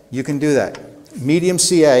yes, you can do that. Medium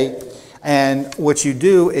CA. And what you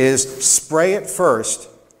do is spray it first,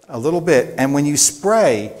 a little bit, and when you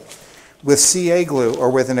spray with CA glue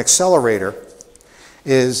or with an accelerator,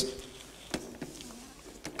 is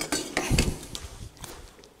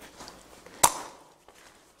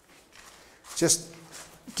just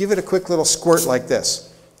give it a quick little squirt like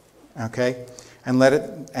this, okay? And let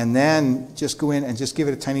it, and then just go in and just give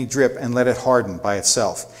it a tiny drip and let it harden by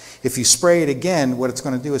itself. If you spray it again, what it's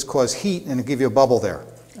going to do is cause heat and it'll give you a bubble there.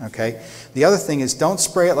 Okay. The other thing is don't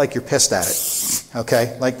spray it like you're pissed at it.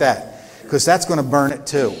 Okay, like that, because that's going to burn it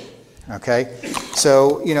too. Okay.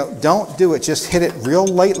 So you know, don't do it. Just hit it real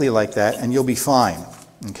lightly like that, and you'll be fine.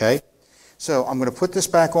 Okay. So I'm going to put this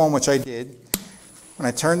back on, which I did. When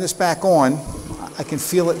I turn this back on, I can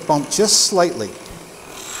feel it bump just slightly.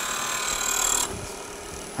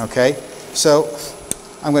 Okay. So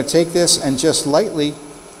I'm going to take this and just lightly,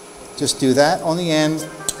 just do that on the end.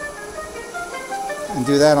 And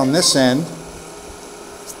do that on this end,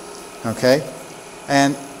 okay?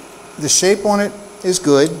 And the shape on it is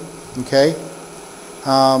good, okay?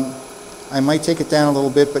 I might take it down a little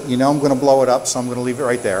bit, but you know I'm going to blow it up, so I'm going to leave it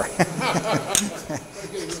right there.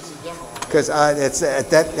 Because it's at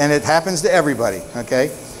that, and it happens to everybody, okay?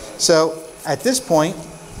 So at this point,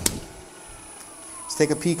 let's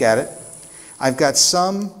take a peek at it. I've got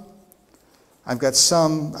some I've got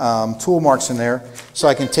some tool marks in there, so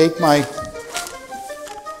I can take my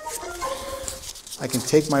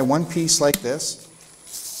one piece like this,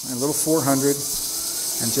 my little 400,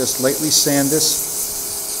 and just lightly sand this.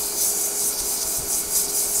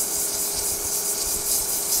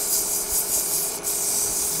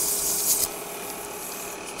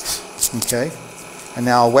 Okay, and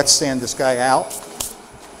now I'll wet sand this guy out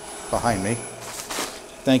behind me.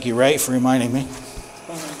 Thank you, Ray, for reminding me.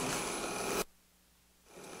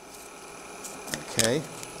 Okay,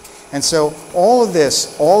 and so all of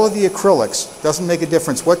this, all of the acrylics, doesn't make a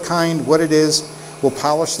difference what kind, what it is, will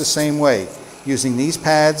polish the same way, using these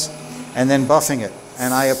pads and then buffing it.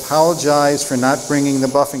 And I apologize for not bringing the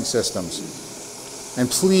buffing systems. And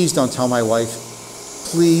please don't tell my wife,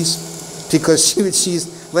 please, because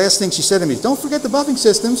she's last thing she said to me is, don't forget the buffing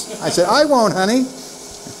systems. I said, I won't, honey.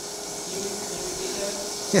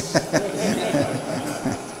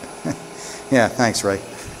 Yeah, thanks, Ray.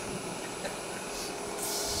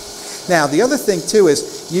 Now, the other thing, too,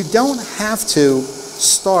 is you don't have to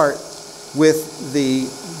start with the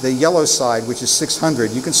yellow side, which is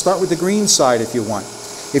 600. You can start with the green side if you want.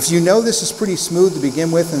 If you know this is pretty smooth to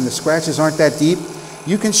begin with and the scratches aren't that deep,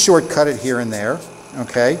 you can shortcut it here and there,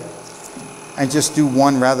 okay? And just do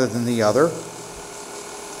one rather than the other.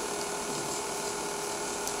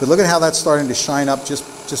 But look at how that's starting to shine up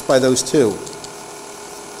just by those two.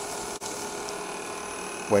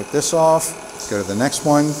 Wipe this off, go to the next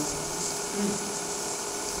one.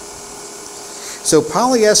 So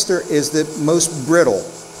polyester is the most brittle,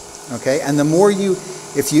 okay? And the more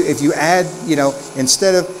if you add,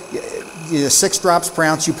 instead of 6 drops per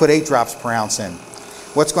ounce, you put 8 drops per ounce in.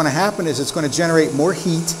 What's going to happen is it's going to generate more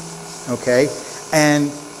heat, okay? And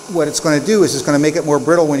what it's going to do is it's going to make it more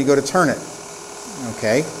brittle when you go to turn it,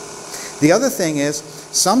 okay? The other thing is,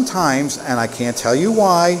 sometimes, and I can't tell you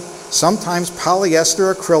why, sometimes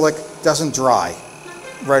polyester acrylic doesn't dry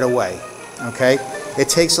right away, okay? It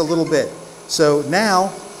takes a little bit. So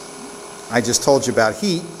now, I just told you about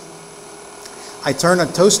heat. I turn a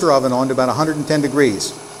toaster oven on to about 110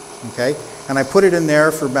 degrees, okay? And I put it in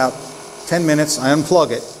there for about 10 minutes, I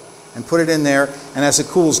unplug it, and put it in there, and as it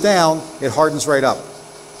cools down, it hardens right up,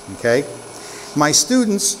 okay? My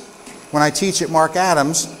students, when I teach at Mark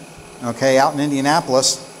Adams, okay, out in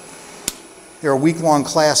Indianapolis, there are week-long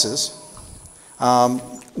classes.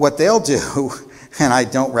 What they'll do, and I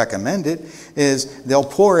don't recommend it, is they'll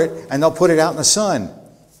pour it and they'll put it out in the sun,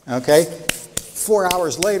 okay? 4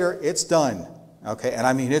 hours later, it's done, okay? And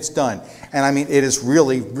I mean, it's done. And I mean, it is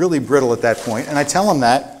really, really brittle at that point. And I tell them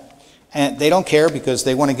that, and they don't care because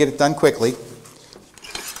they want to get it done quickly.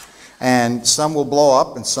 And some will blow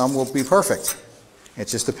up and some will be perfect. It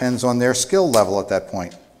just depends on their skill level at that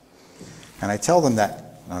point. And I tell them that.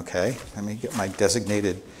 Okay, let me get my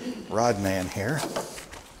designated rod man here.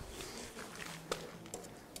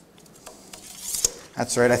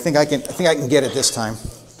 That's right. I think I can get it this time.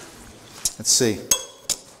 Let's see.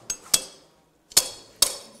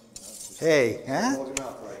 Hey, huh?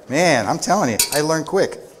 Man, I'm telling you, I learned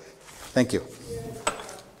quick. Thank you.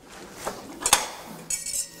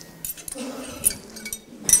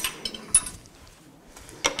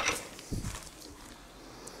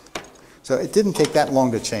 So it didn't take that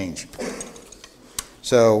long to change.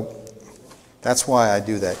 So that's why I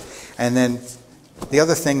do that. And then the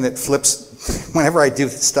other thing that flips, whenever I do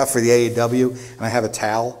stuff for the AEW and I have a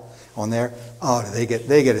towel on there, oh, they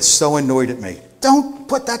get so annoyed at me. Don't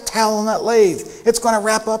put that towel on that lathe. It's going to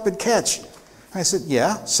wrap up and catch. I said,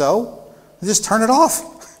 yeah, so just turn it off.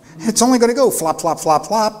 It's only going to go flop, flop, flop,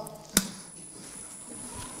 flop.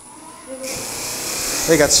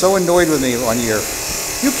 They got so annoyed with me one year.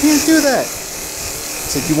 You can't do that. I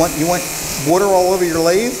said, you want water all over your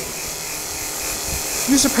lathe?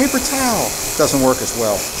 Use a paper towel. Doesn't work as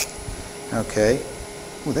well. Okay.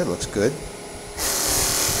 Oh, that looks good.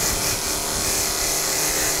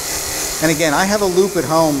 And again, I have a loop at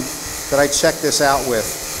home that I check this out with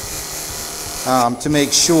to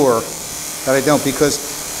make sure that I don't, because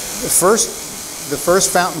the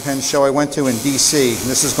first fountain pen show I went to in DC,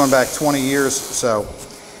 and this is going back 20 years or so,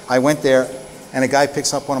 I went there and a guy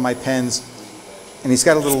picks up one of my pens and he's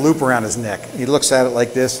got a little loop around his neck. He looks at it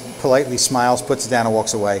like this, politely smiles, puts it down and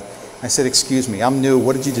walks away. I said, excuse me, I'm new,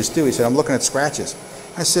 what did you just do? He said, I'm looking at scratches.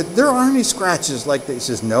 I said, there aren't any scratches like this.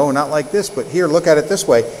 He says, no, not like this, but here, look at it this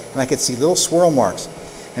way. And I could see little swirl marks.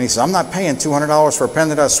 And he says, I'm not paying $200 for a pen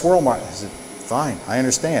that has swirl marks. I said, fine, I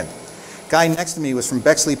understand. Guy next to me was from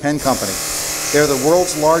Bexley Pen Company. They're the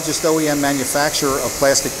world's largest OEM manufacturer of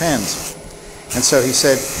plastic pens. And so he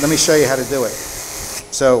said, let me show you how to do it.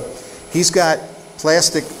 So he's got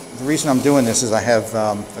plastic the reason I'm doing this is I have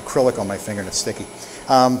acrylic on my finger and it's sticky.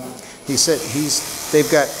 He said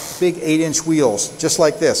they've got big 8-inch wheels, just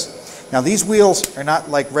like this. Now these wheels are not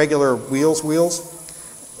like regular wheels.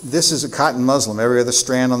 This is a cotton muslin. Every other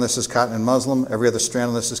strand on this is cotton and muslin. Every other strand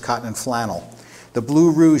on this is cotton and flannel. The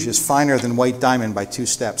Blue Rouge is finer than white diamond by 2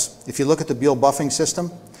 steps. If you look at the Beal buffing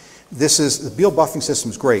system, the Beal buffing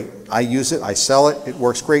system is great. I use it, I sell it, it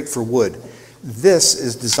works great for wood. This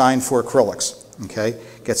is designed for acrylics, okay?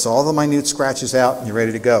 Gets all the minute scratches out and you're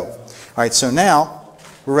ready to go. All right, so now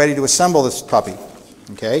we're ready to assemble this puppy,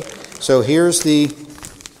 okay? So here's this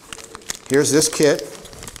kit.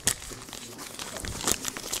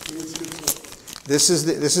 This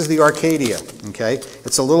is the Arcadia, okay?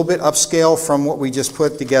 It's a little bit upscale from what we just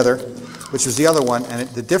put together, which was the other one, and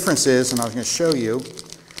the difference is, and I was going to show you,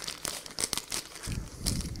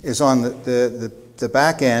 is on the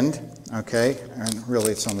back end, okay, and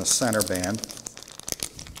really it's on the center band.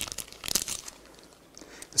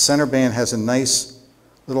 The center band has a nice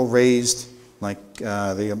little raised, like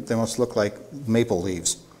they almost look like maple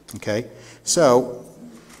leaves, okay? So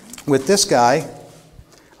with this guy,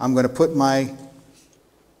 I'm going to put my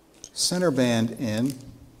center band in.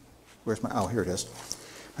 Where's my, oh, here it is.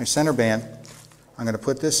 My center band. I'm going to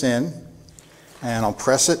put this in and I'll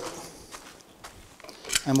press it.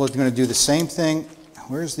 And we're going to do the same thing.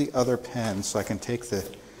 Where's the other pen so I can take the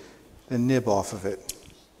nib off of it?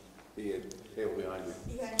 The table behind you.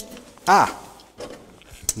 Ah,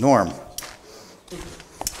 Norm.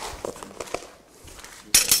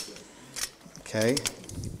 Okay.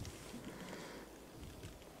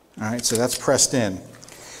 All right, so that's pressed in.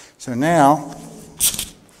 So now,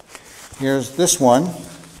 here's this one.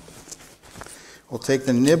 We'll take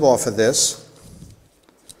the nib off of this.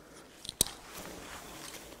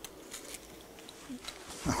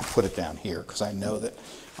 I'll put it down here because I know that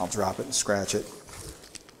I'll drop it and scratch it.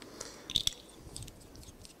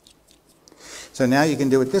 So now you can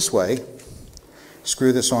do it this way.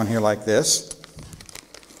 Screw this on here like this.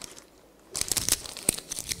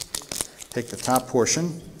 Take the top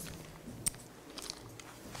portion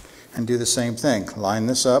and do the same thing. Line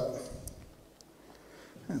this up.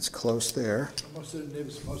 It's close there. Most of the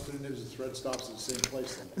nibs, the thread stops at the same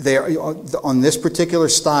place then. They are, on this particular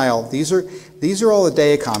style, these are all the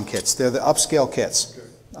Dayacom kits. They're the upscale kits.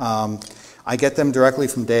 I get them directly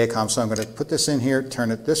from Dayacom, so I'm going to put this in here, turn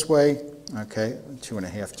it this way. Okay,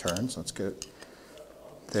 2.5 turns. Let's get it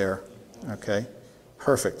there. Okay,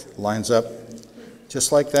 perfect. Lines up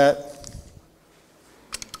just like that.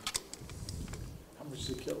 How much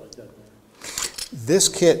is a kit like that, man? This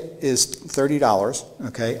kit is $30.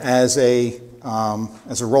 Okay, as a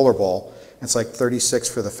roller ball, it's like $36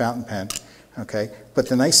 for the fountain pen. Okay, but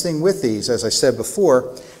the nice thing with these, as I said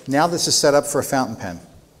before, now this is set up for a fountain pen.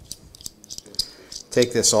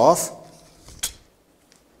 Take this off.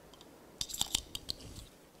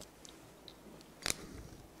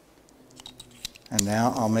 And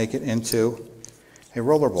now I'll make it into a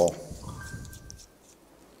roller ball.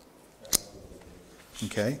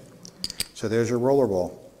 Okay, so there's your roller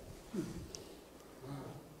ball.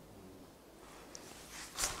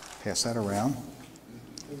 Pass that around.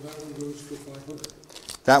 And that one goes for 500.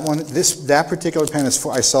 That one, that particular pen is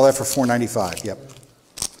I sell that for $4.95. Yep.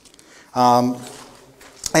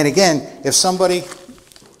 And again, if somebody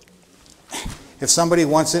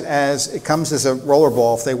wants it as it comes as a roller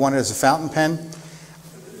ball, if they want it as a fountain pen,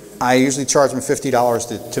 I usually charge them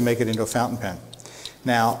 $50 to make it into a fountain pen.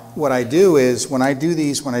 Now, what I do is when I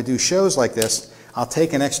do shows like this, I'll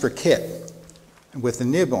take an extra kit with the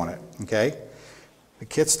nib on it. Okay, the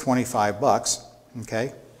kit's $25.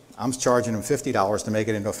 Okay, I'm charging them $50 to make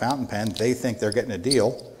it into a fountain pen. They think they're getting a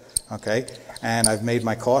deal. Okay, and I've made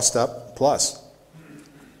my cost up plus.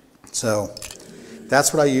 So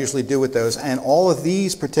that's what I usually do with those. And all of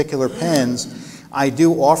these particular pens, I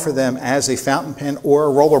do offer them as a fountain pen or a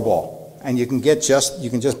roller ball. And you can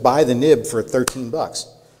just buy the nib for $13,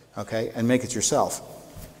 okay, and make it yourself.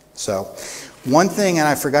 So one thing, and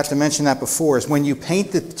I forgot to mention that before, is when you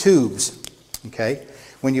paint the tubes, okay,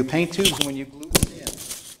 when you paint tubes and when you glue them in,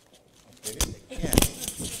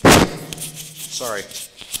 sorry,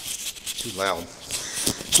 too loud.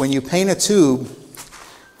 When you paint a tube,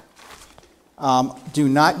 do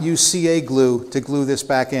not use CA glue to glue this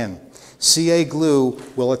back in. CA glue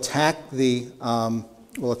will attack the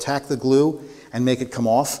glue and make it come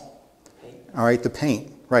off. All right, the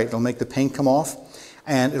paint, right? It'll make the paint come off,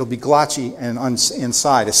 and it'll be glotchy and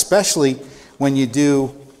inside, especially when you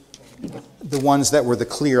do the ones that were the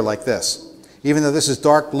clear like this. Even though this is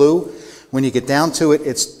dark blue, when you get down to it,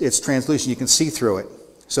 it's translucent. You can see through it.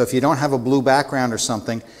 So if you don't have a blue background or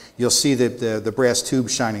something, you'll see the brass tube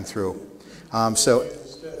shining through. I'm sorry,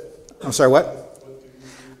 what?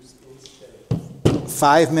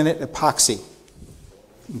 5-minute epoxy.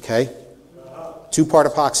 Okay? 2-part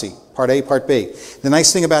epoxy, part A, part B. The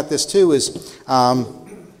nice thing about this too is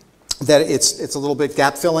that it's a little bit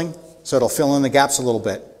gap filling, so it'll fill in the gaps a little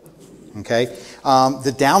bit. Okay?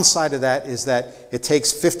 The downside of that is that it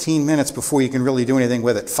takes 15 minutes before you can really do anything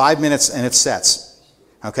with it. 5 minutes and it sets.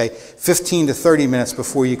 Okay? 15 to 30 minutes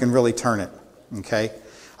before you can really turn it. Okay?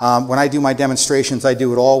 When I do my demonstrations, I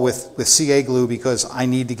do it all with CA glue because I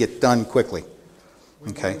need to get done quickly.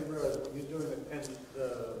 Okay? You're doing the pen,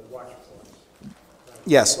 watch points.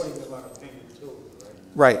 Yes. Putting them on a painted tube,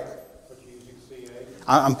 right? Right. But you're using CA?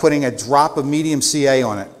 I'm putting a drop of medium CA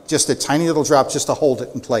on it. Just a tiny little drop just to hold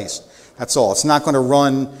it in place. That's all. It's not going to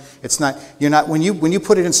run. It's not, when you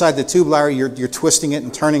put it inside the tube, Larry, you're twisting it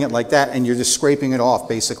and turning it like that, and you're just scraping it off,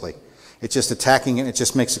 basically. It's just attacking it. It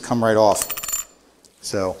just makes it come right off.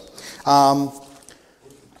 So, all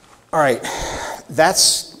right.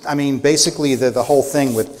 That's, basically the whole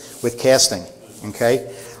thing with casting,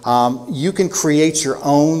 okay? You can create your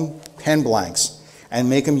own pen blanks and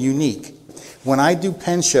make them unique. When I do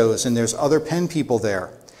pen shows and there's other pen people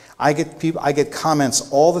there, I get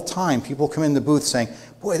comments all the time. People come in the booth saying,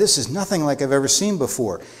 boy, this is nothing like I've ever seen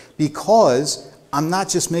before, because I'm not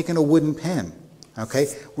just making a wooden pen, okay?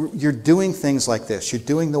 You're doing things like this. You're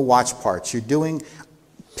doing the watch parts. You're doing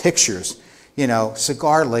pictures,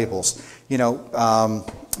 cigar labels,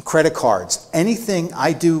 credit cards, anything.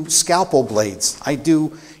 I do scalpel blades. I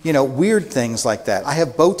do, weird things like that. I have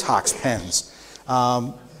Botox pens.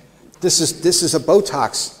 This is a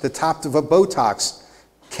Botox, the top of a Botox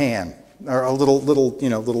can, or a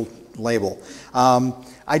little label.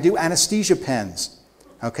 I do anesthesia pens,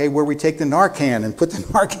 okay, where we take the Narcan and put the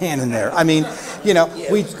Narcan in there.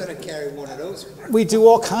 Who's going to carry one of those? We do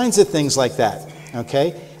all kinds of things like that,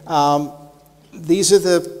 okay? These are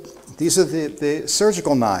the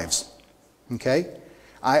surgical knives, okay?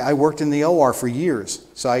 I worked in the OR for years,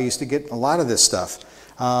 so I used to get a lot of this stuff.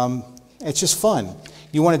 It's just fun.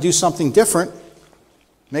 You want to do something different,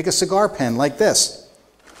 make a cigar pen like this.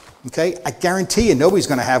 Okay, I guarantee you nobody's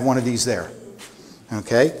going to have one of these there.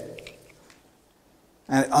 Okay,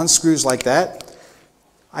 and it unscrews like that.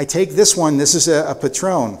 I take this one, this is a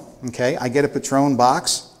Patron. Okay, I get a Patron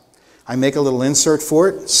box. I make a little insert for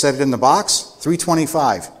it, set it in the box,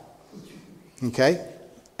 $3.25. Okay,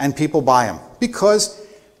 and people buy them because,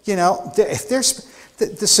 if there's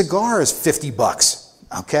the cigar is $50.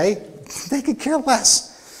 Okay, they could care less.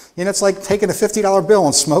 It's like taking a $50 bill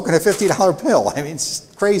and smoking a $50 bill. It's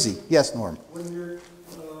crazy. Yes, Norm? When you're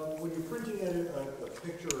printing a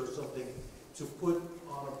picture or something to put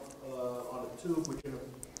on a tube, which you're going to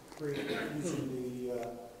create using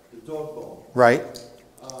the dog bone. Right.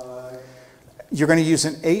 You're going to use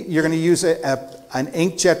an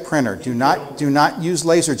inkjet printer. Do not use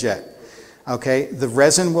LaserJet. Okay. The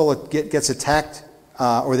resin gets attacked,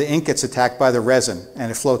 or the ink gets attacked by the resin,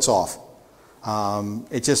 and it floats off.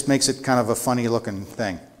 It just makes it kind of a funny looking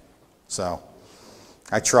thing. So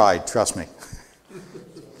I tried, trust me.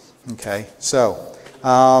 Okay, so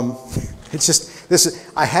it's just,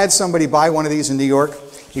 I had somebody buy one of these in New York.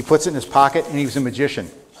 He puts it in his pocket and he was a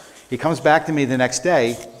magician. He comes back to me the next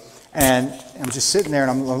day and I'm just sitting there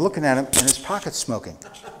and I'm looking at him and his pocket's smoking.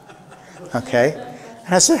 Okay?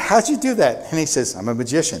 And I said, how'd you do that? And he says, I'm a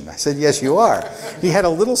magician. I said, yes, you are. He had a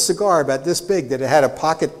little cigar about this big that it had a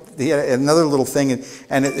pocket. He had another little thing,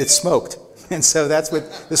 and it smoked. And so that's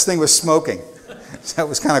what this thing was smoking. So it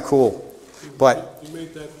was kind of cool. But you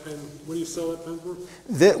made that pen. What do you sell that pen for?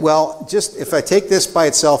 Well, just if I take this by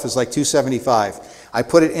itself, it's like $2.75. I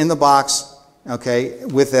put it in the box, okay,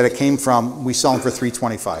 with that it came from. We sell them for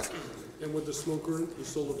 $3.25. And with the smoker, you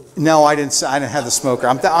sold it? No, I didn't have the smoker.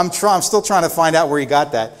 I'm still trying to find out where he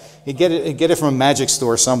got that. He get it from a magic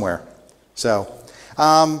store somewhere. So.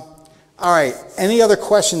 All right, any other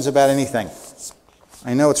questions about anything?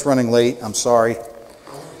 I know it's running late, I'm sorry.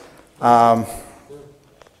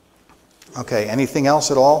 Okay, anything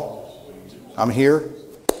else at all? I'm here.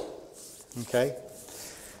 Okay.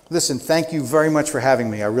 Listen, thank you very much for having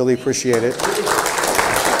me. I really appreciate it.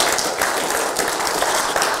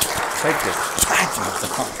 Thank you.